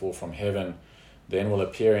stars will fall from heaven. Then will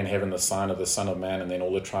appear in heaven the sign of the Son of Man, and then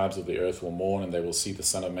all the tribes of the earth will mourn, and they will see the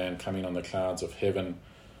Son of Man coming on the clouds of heaven.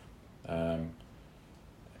 And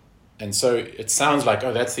And so it sounds like,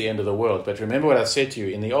 oh, that's the end of the world. But remember what I said to you.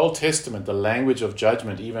 In the Old Testament, the language of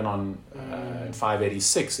judgment, even on in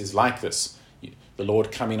 586, is like this. The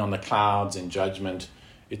Lord coming on the clouds in judgment.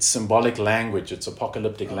 It's symbolic language. It's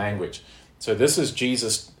apocalyptic language. So this is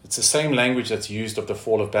Jesus. It's the same language that's used of the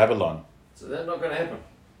fall of Babylon. So that's not going to happen.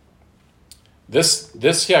 This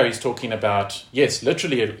here he's talking about, yes,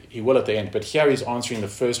 literally he will at the end. But here he's answering the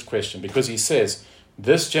first question because he says,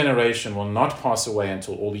 this generation will not pass away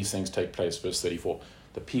until all these things take place. Verse 34.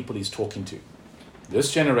 The people he's talking to.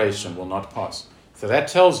 This generation will not pass. So that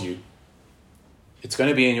tells you it's going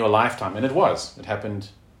to be in your lifetime. And it was. It happened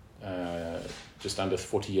just under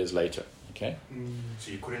 40 years later. Okay?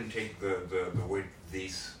 So you couldn't take the word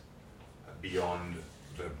 "these" beyond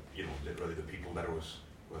literally the people that was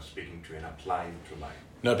speaking to and apply it to life.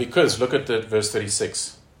 No, because look at the verse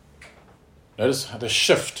 36. Notice the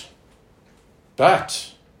shift.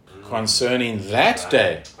 But concerning that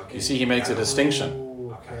day, Okay. you see he makes a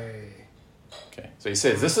distinction. Okay. So he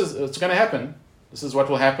says, it's going to happen. This is what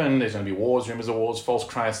will happen. There's going to be wars, rumors of wars, false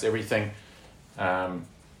Christ, everything. And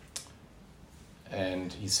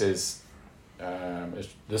he says,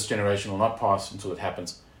 this generation will not pass until it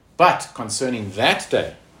happens. But concerning that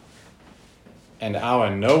day and hour,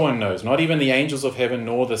 no one knows, not even the angels of heaven,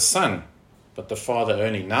 nor the Son, but the Father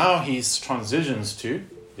only. Now he transitions to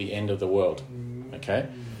the end of the world. Okay?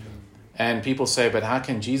 And people say, but how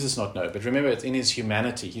can Jesus not know? But remember, it's in his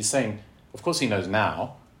humanity. He's saying, of course he knows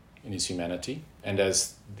now in his humanity. And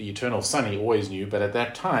as the eternal Son, he always knew. But at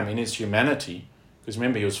that time, in his humanity, because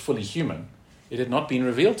remember, he was fully human, it had not been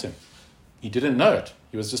revealed to him. He didn't know it.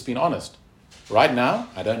 He was just being honest. Right now,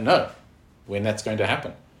 I don't know when that's going to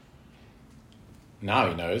happen. Now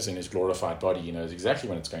he knows, in his glorified body, he knows exactly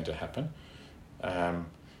when it's going to happen.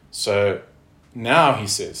 So now he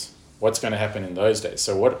says, what's going to happen in those days?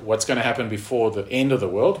 So what's going to happen before the end of the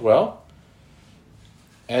world? Well,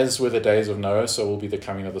 as were the days of Noah, so will be the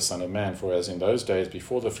coming of the Son of Man. For as in those days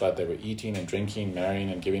before the flood, they were eating and drinking, marrying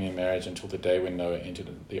and giving in marriage until the day when Noah entered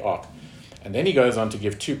the ark. And then he goes on to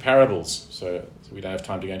give two parables. So we don't have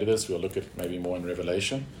time to go into this. We'll look at maybe more in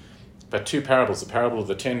Revelation. But two parables, the parable of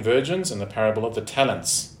the 10 virgins and the parable of the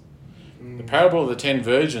talents. The parable of the 10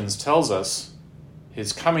 virgins tells us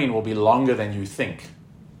his coming will be longer than you think.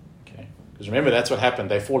 Okay? Because remember, that's what happened.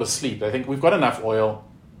 They fall asleep. They think, we've got enough oil.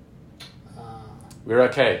 We're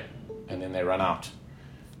okay. And then they run out.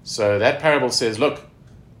 So that parable says, look,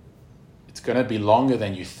 it's going to be longer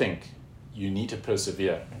than you think. You need to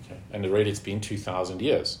persevere. Okay? And already it's been 2,000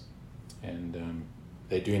 years. And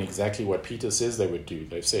they're doing exactly what Peter says they would do.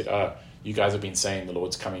 They've said, you guys have been saying the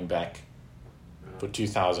Lord's coming back for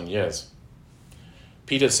 2,000 years.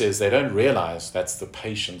 Peter says they don't realize that's the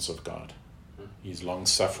patience of God. He's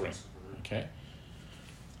long-suffering. Okay?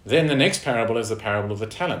 Then the next parable is the parable of the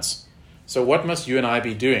talents. So what must you and I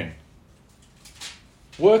be doing?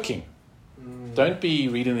 Working. Don't be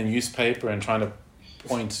reading the newspaper and trying to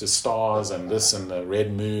point to stars and this and the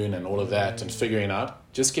red moon and all of that and figuring out.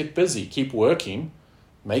 Just get busy. Keep working,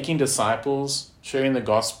 making disciples, sharing the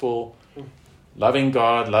gospel, loving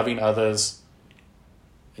God, loving others,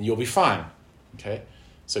 and you'll be fine. Okay?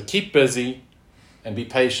 So keep busy and be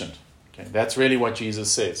patient. Okay? That's really what Jesus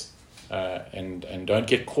says. And don't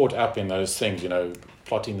get caught up in those things,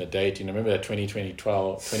 plotting the date. Remember that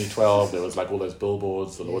 2012, there was like all those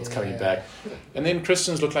billboards, the Lord's coming back. And then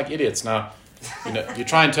Christians look like idiots. Now, you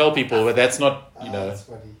try and tell people, but that's not,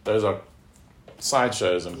 those are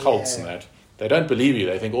sideshows and cults and that. They don't believe you.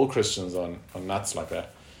 They think all Christians are nuts like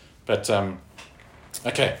that. But,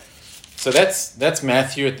 okay. So that's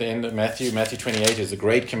Matthew at the end of Matthew. Matthew 28 is the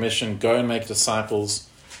Great Commission. Go and make disciples.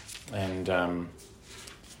 And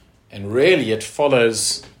really it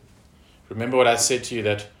follows, remember what I said to you,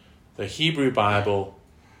 that the Hebrew Bible,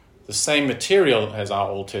 the same material as our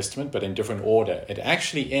Old Testament, but in different order. It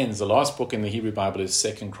actually ends, the last book in the Hebrew Bible is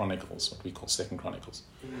 2 Chronicles, what we call 2 Chronicles.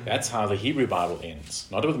 That's how the Hebrew Bible ends.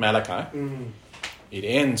 Not with Malachi. It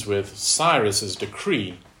ends with Cyrus's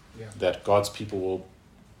decree that God's people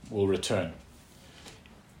will return.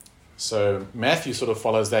 So Matthew sort of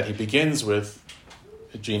follows that. He begins with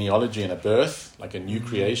a genealogy and a birth, like a new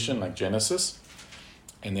creation, like Genesis.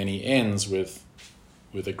 And then he ends with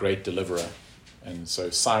a great deliverer. And so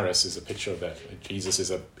Cyrus is a picture of that. Jesus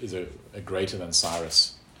is a greater than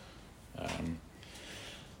Cyrus.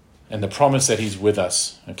 And the promise that he's with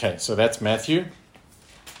us. Okay, so that's Matthew.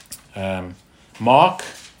 Mark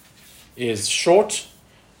is short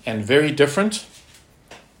and very different.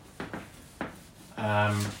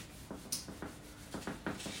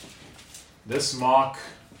 This Mark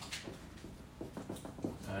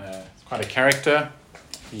is quite a character.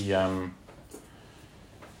 He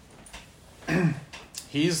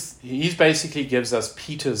he's basically gives us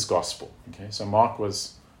Peter's gospel. Okay, so Mark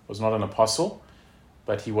was not an apostle,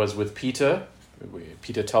 but he was with Peter.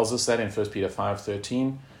 Peter tells us that in 1 Peter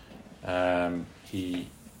 5:13. And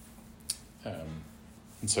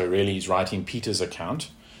so really he's writing Peter's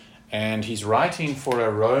account. And he's writing for a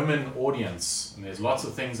Roman audience. And there's lots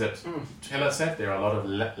of things that tell us that. There are a lot of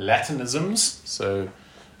Latinisms. So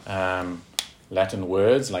Latin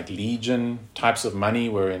words like legion, types of money,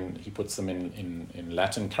 he puts them in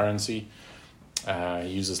Latin currency. He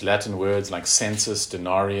uses Latin words like census,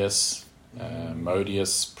 denarius,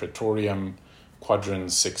 modius, praetorium,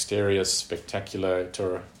 quadrans, sextarius,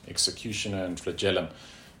 spectaculator, executioner, and flagellum,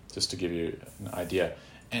 just to give you an idea.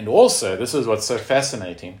 And also, this is what's so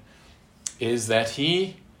fascinating, is that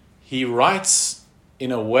he writes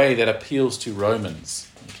in a way that appeals to Romans.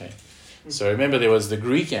 Okay, so remember there was the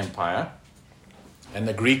Greek Empire, and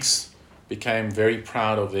the Greeks became very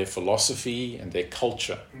proud of their philosophy and their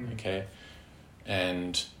culture. Okay,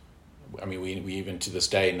 and I mean we even to this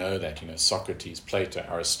day know that Socrates, Plato,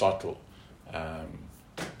 Aristotle,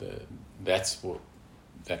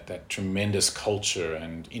 that tremendous culture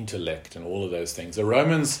and intellect and all of those things. The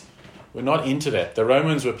Romans were not into that. The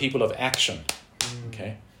Romans were people of action.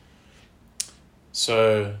 Okay,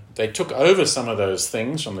 so they took over some of those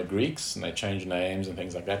things from the Greeks and they changed names and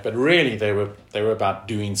things like that. But really, they were about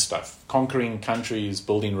doing stuff, conquering countries,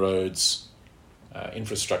 building roads,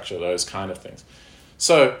 infrastructure, those kind of things.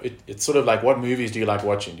 So it's sort of like, what movies do you like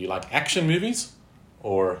watching? Do you like action movies,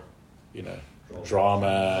 or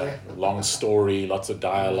drama, long story, lots of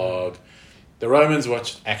dialogue? The Romans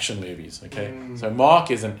watched action movies. Okay, so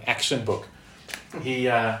Mark is an action book. He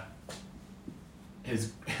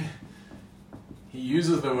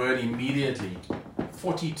uses the word immediately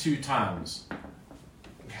 42 times.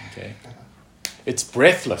 Okay, it's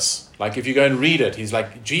breathless. Like if you go and read it, he's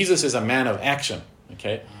like, Jesus is a man of action.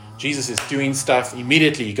 Okay, Jesus is doing stuff.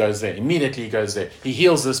 Immediately he goes there. Immediately he goes there. He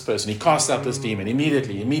heals this person. He casts out this demon.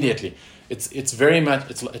 Immediately. It's very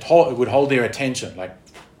much. It would hold their attention. Like,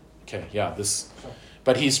 okay, yeah, this.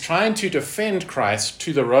 But he's trying to defend Christ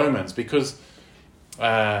to the Romans because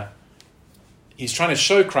he's trying to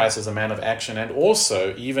show Christ as a man of action, and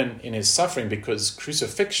also even in his suffering, because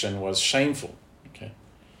crucifixion was shameful. Okay,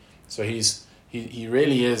 so he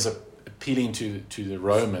really is appealing to the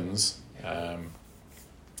Romans,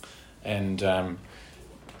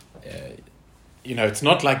 it's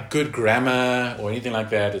not like good grammar or anything like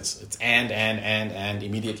that. It's and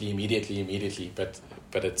immediately, but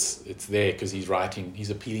it's there because he's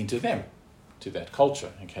appealing to them, to that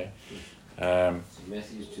culture. Okay. So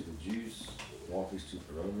Matthew's to the Jews, Mark is to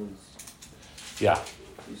the Romans. Yeah.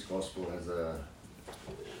 His gospel has a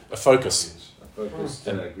focus.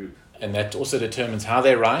 Group. And that also determines how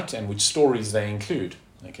they write and which stories they include.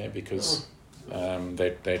 Okay, because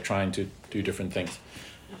they're trying to do different things.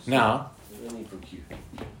 Now.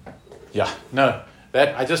 Yeah, no,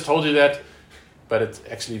 that I just told you that, but it's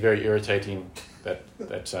actually very irritating that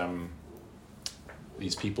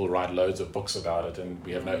these people write loads of books about it and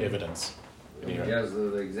we have no evidence. Anyway. Here's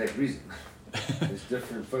the exact reason. There's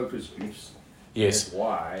different focus groups. Yes. That's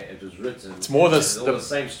why it was written. It's more the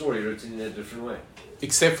same story written in a different way.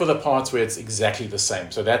 Except for the parts where it's exactly the same.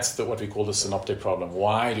 So that's what we call the synoptic problem.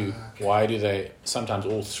 Why do they sometimes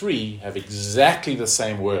all three have exactly the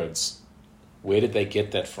same words? Where did they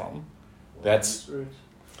get that from? That's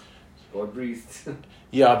God breathed.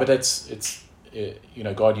 Yeah, but it's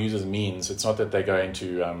God uses means. It's not that they go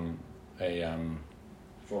into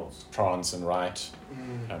trance and write.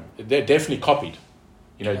 They're definitely copied.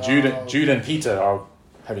 Jude and Peter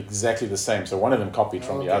have exactly the same. So one of them copied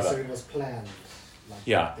from the other. So it was planned.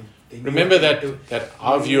 Yeah. Remember that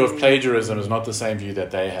our view of plagiarism is not the same view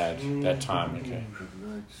that they had that time. Okay.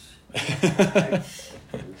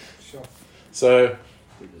 Sure. So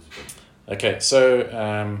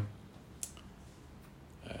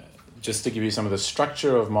just to give you some of the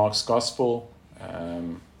structure of Mark's gospel, let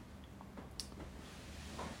me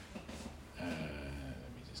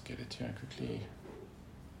just get it here quickly.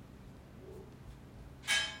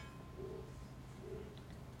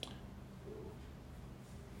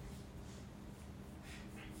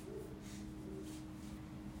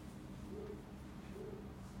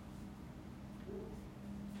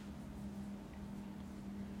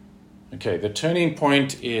 Okay, the turning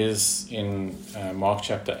point is in Mark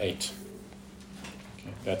chapter 8.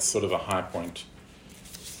 Okay, that's sort of a high point.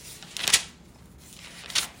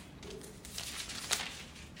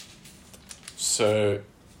 So,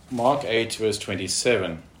 Mark 8, verse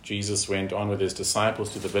 27, Jesus went on with his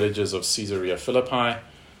disciples to the villages of Caesarea Philippi,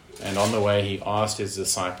 and on the way he asked his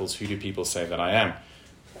disciples, "Who do people say that I am?"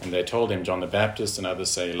 And they told him, John the Baptist, and others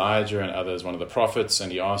say Elijah, and others one of the prophets.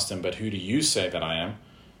 And he asked them, but who do you say that I am?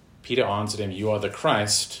 Peter answered him, you are the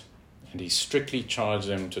Christ. And he strictly charged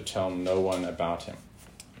them to tell no one about him.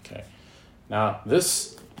 Okay. Now,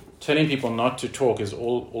 this telling people not to talk is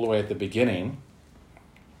all the way at the beginning.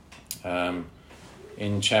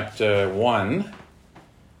 In chapter 1,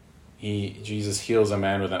 Jesus heals a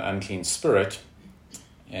man with an unclean spirit.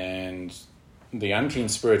 And the unclean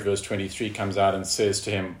spirit, verse 23, comes out and says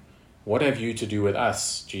to him, what have you to do with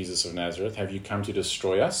us, Jesus of Nazareth? Have you come to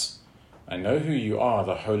destroy us? I know who you are,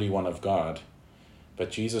 the Holy One of God. But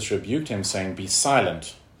Jesus rebuked him, saying, be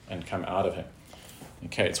silent and come out of him.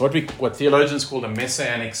 Okay, it's what theologians call the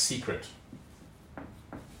messianic secret.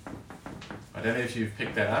 I don't know if you've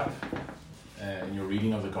picked that up in your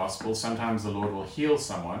reading of the gospel. Sometimes the Lord will heal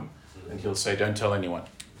someone and he'll say, don't tell anyone.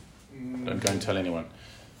 Don't go and tell anyone.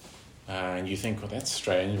 And you think, well, that's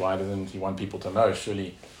strange. Why doesn't he want people to know?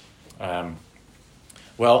 Surely.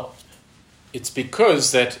 Well, it's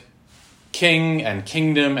because that king and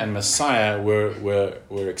kingdom and Messiah were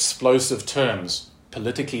explosive terms,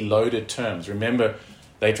 politically loaded terms. Remember,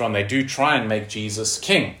 later on, they do try and make Jesus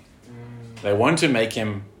king. They want to make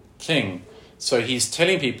him king. So he's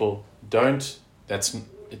telling people, don't, that's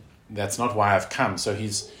not why I've come. So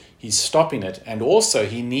he's stopping it. And also,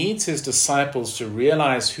 he needs his disciples to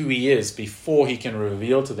realize who he is before he can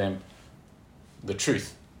reveal to them the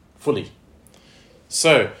truth fully.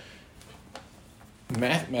 So,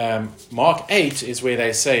 Mark 8 is where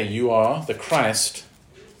they say, you are the Christ,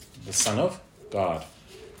 the Son of God.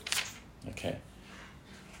 Okay.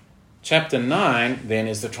 Chapter 9 then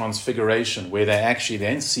is the transfiguration, where they actually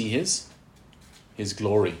then see his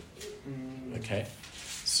glory. Okay.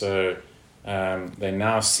 So they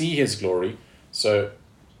now see his glory. So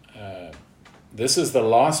this is the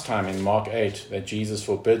last time in Mark 8 that Jesus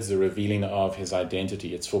forbids the revealing of his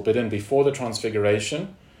identity. It's forbidden before the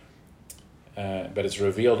transfiguration, but it's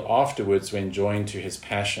revealed afterwards when joined to his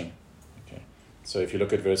passion. Okay. So if you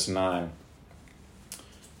look at verse 9,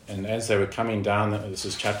 and as they were coming down, this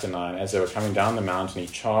is chapter 9, as they were coming down the mountain, he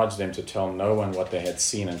charged them to tell no one what they had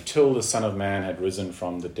seen until the Son of Man had risen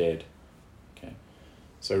from the dead. Okay.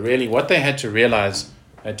 So really what they had to realize,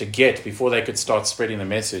 had to get before they could start spreading the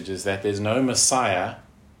message, is that there's no Messiah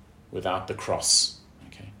without the cross.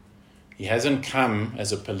 Okay. He hasn't come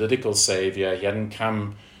as a political savior. He hadn't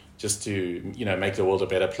come just to, make the world a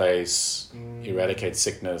better place, eradicate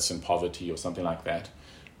sickness and poverty or something like that.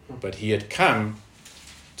 But he had come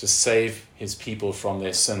to save his people from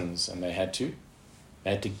their sins, and they had to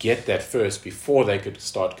get that first before they could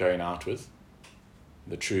start going out with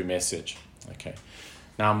the true message. Okay.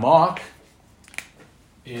 Now Mark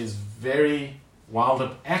is while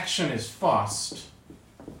the action is fast,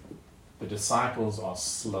 the disciples are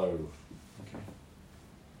slow. Okay.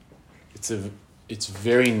 It's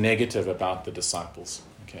very negative about the disciples.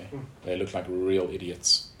 Okay. They look like real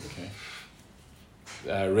idiots. Okay.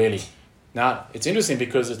 Really. Now, it's interesting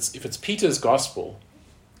because if it's Peter's gospel,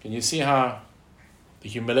 can you see how the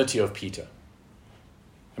humility of Peter?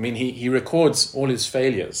 I mean, he records all his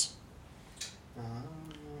failures.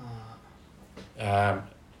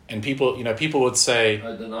 And people would say,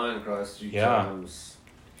 denying Christ 3 times.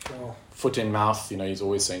 Foot in mouth, he's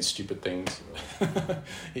always saying stupid things.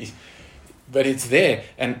 But it's there.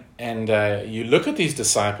 And you look at these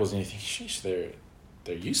disciples and you think, sheesh,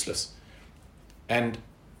 they're useless. And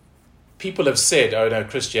people have said, oh no,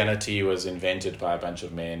 Christianity was invented by a bunch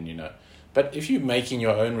of men, But if you're making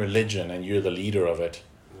your own religion and you're the leader of it,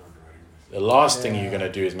 the last thing you're going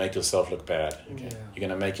to do is make yourself look bad. Okay? Yeah. You're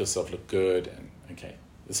going to make yourself look good. And okay,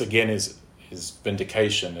 this again is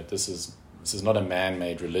vindication that this is not a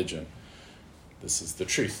man-made religion. This is the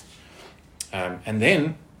truth. And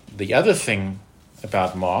then the other thing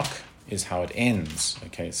about Mark is how it ends.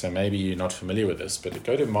 Okay, so maybe you're not familiar with this, but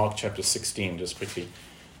go to Mark chapter 16 just quickly.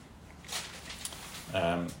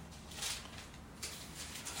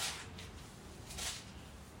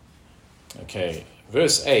 Okay,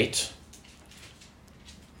 verse 8.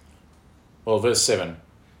 Well, verse 7.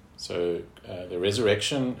 So the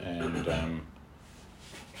resurrection, and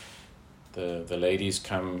the ladies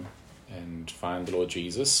come and find the Lord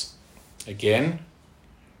Jesus. Again,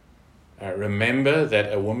 remember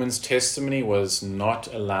that a woman's testimony was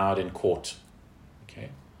not allowed in court. Okay,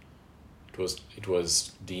 it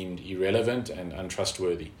was deemed irrelevant and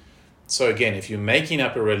untrustworthy. So again, if you're making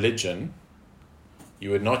up a religion, you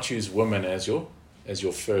would not choose women as your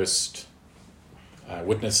first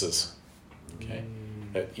witnesses. Okay,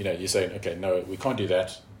 you say, okay, no, we can't do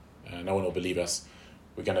that. No one will believe us.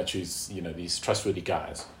 We're going to choose, these trustworthy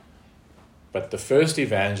guys. But the first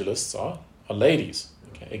evangelists are ladies.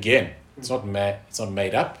 Okay? Again, it's not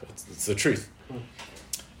made up. It's the truth.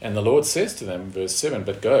 And the Lord says to them, verse 7,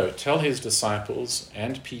 "But go, tell his disciples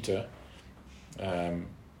and Peter,"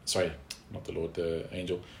 sorry, not the Lord, the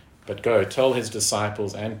angel, "But go, tell his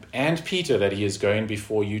disciples and Peter that he is going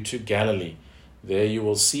before you to Galilee. There you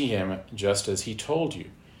will see him just as he told you."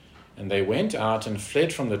 And they went out and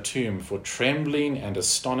fled from the tomb, for trembling and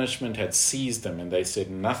astonishment had seized them, and they said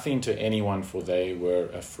nothing to anyone, for they were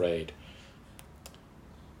afraid.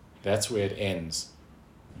 That's where it ends.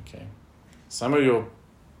 Okay. Some of your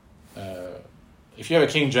if you have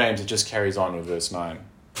a King James, it just carries on with verse 9.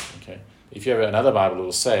 Okay. If you have another Bible, it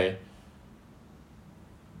will say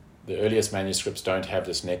the earliest manuscripts don't have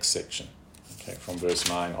this next section. Okay, from verse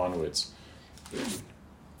 9 onwards.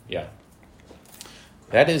 Yeah.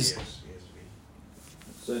 That is.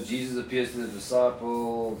 So Jesus appears to the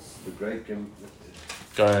disciples, the great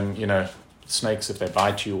go and, snakes, if they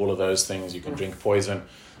bite you, all of those things, you can drink poison.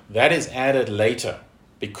 That is added later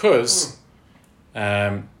because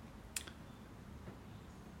they're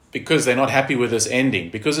not happy with this ending.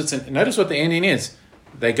 Because notice what the ending is.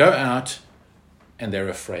 They go out and they're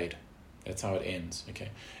afraid. That's how it ends. Okay,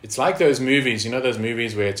 it's like those movies. Those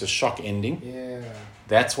movies where it's a shock ending. Yeah.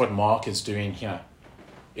 That's what Mark is doing here.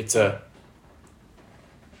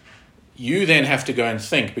 You then have to go and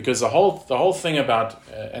think, because the whole thing about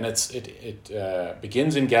and it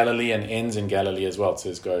begins in Galilee and ends in Galilee as well. It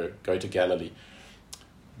says go to Galilee,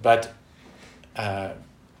 but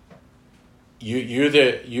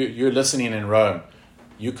you're listening in Rome.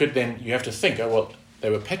 You have to think. Oh well, they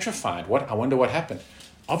were petrified. I wonder what happened.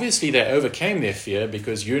 Obviously, they overcame their fear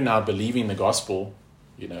because you're now believing the gospel.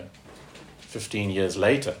 15 years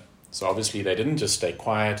later. So obviously, they didn't just stay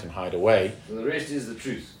quiet and hide away. So the rest is the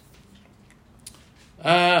truth.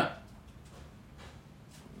 I'm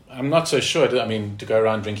not so sure. To go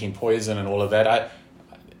around drinking poison and all of that,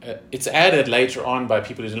 it's added later on by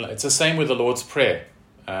people who didn't. It's the same with the Lord's Prayer.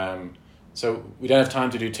 So we don't have time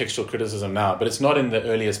to do textual criticism now, but it's not in the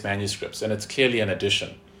earliest manuscripts, and it's clearly an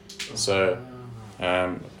addition. So,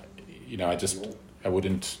 I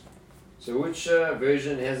wouldn't. So which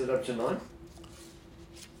version has it up to 9?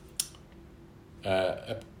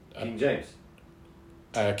 King James.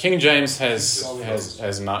 King James will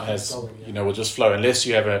just flow, unless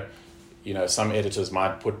you have some editors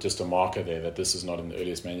might put just a marker there that this is not in the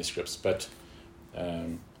earliest manuscripts, but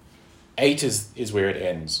 8 is where it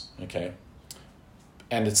ends, okay?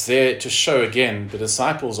 And it's there to show, again, the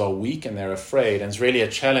disciples are weak and they're afraid, and it's really a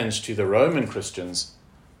challenge to the Roman Christians.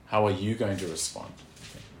 How are you going to respond?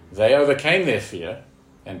 Okay. They overcame their fear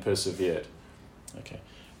and persevered, okay?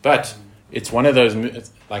 But it's one of those,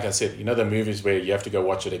 like I said, the movies where you have to go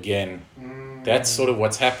watch it again. That's sort of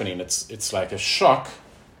what's happening. It's like a shock.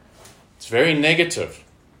 It's very negative.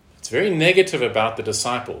 It's very negative about the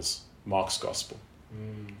disciples, Mark's gospel.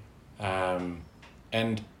 And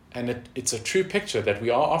it's a true picture that we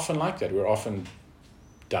are often like that. We're often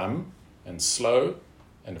dumb and slow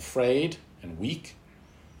and afraid and weak.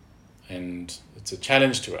 And it's a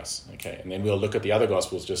challenge to us. Okay, and then we'll look at the other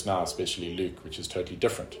gospels just now, especially Luke, which is totally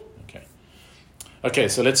different. Okay,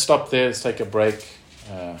 so let's stop there. Let's take a break.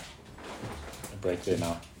 A break there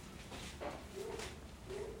now.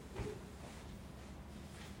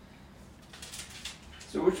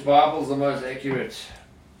 So which Bible is the most accurate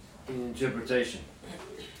in interpretation?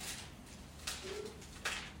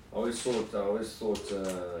 I always thought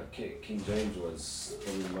King James was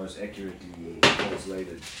probably the most accurately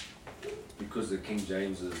translated, because of King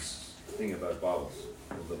James's thing about Bibles,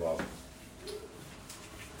 of the Bible.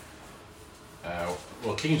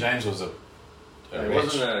 Well, King James was he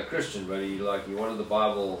wasn't a Christian, but he wanted the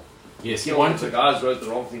Bible. Yes, he wanted. The guys wrote the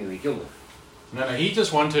wrong thing and he killed them. No, he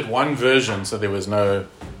just wanted one version, so there was no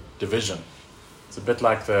division. It's a bit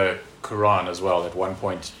like the Quran as well. At one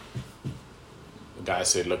point, the guy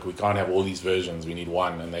said, "Look, we can't have all these versions. We need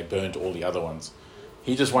one," and they burnt all the other ones.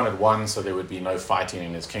 He just wanted one, so there would be no fighting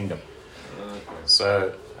in his kingdom. Okay.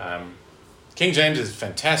 So, King James is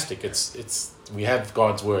fantastic. We have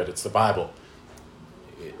God's word. It's the Bible.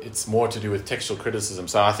 It's more to do with textual criticism.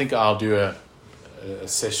 So I think I'll do a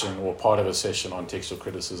session or part of a session on textual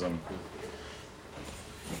criticism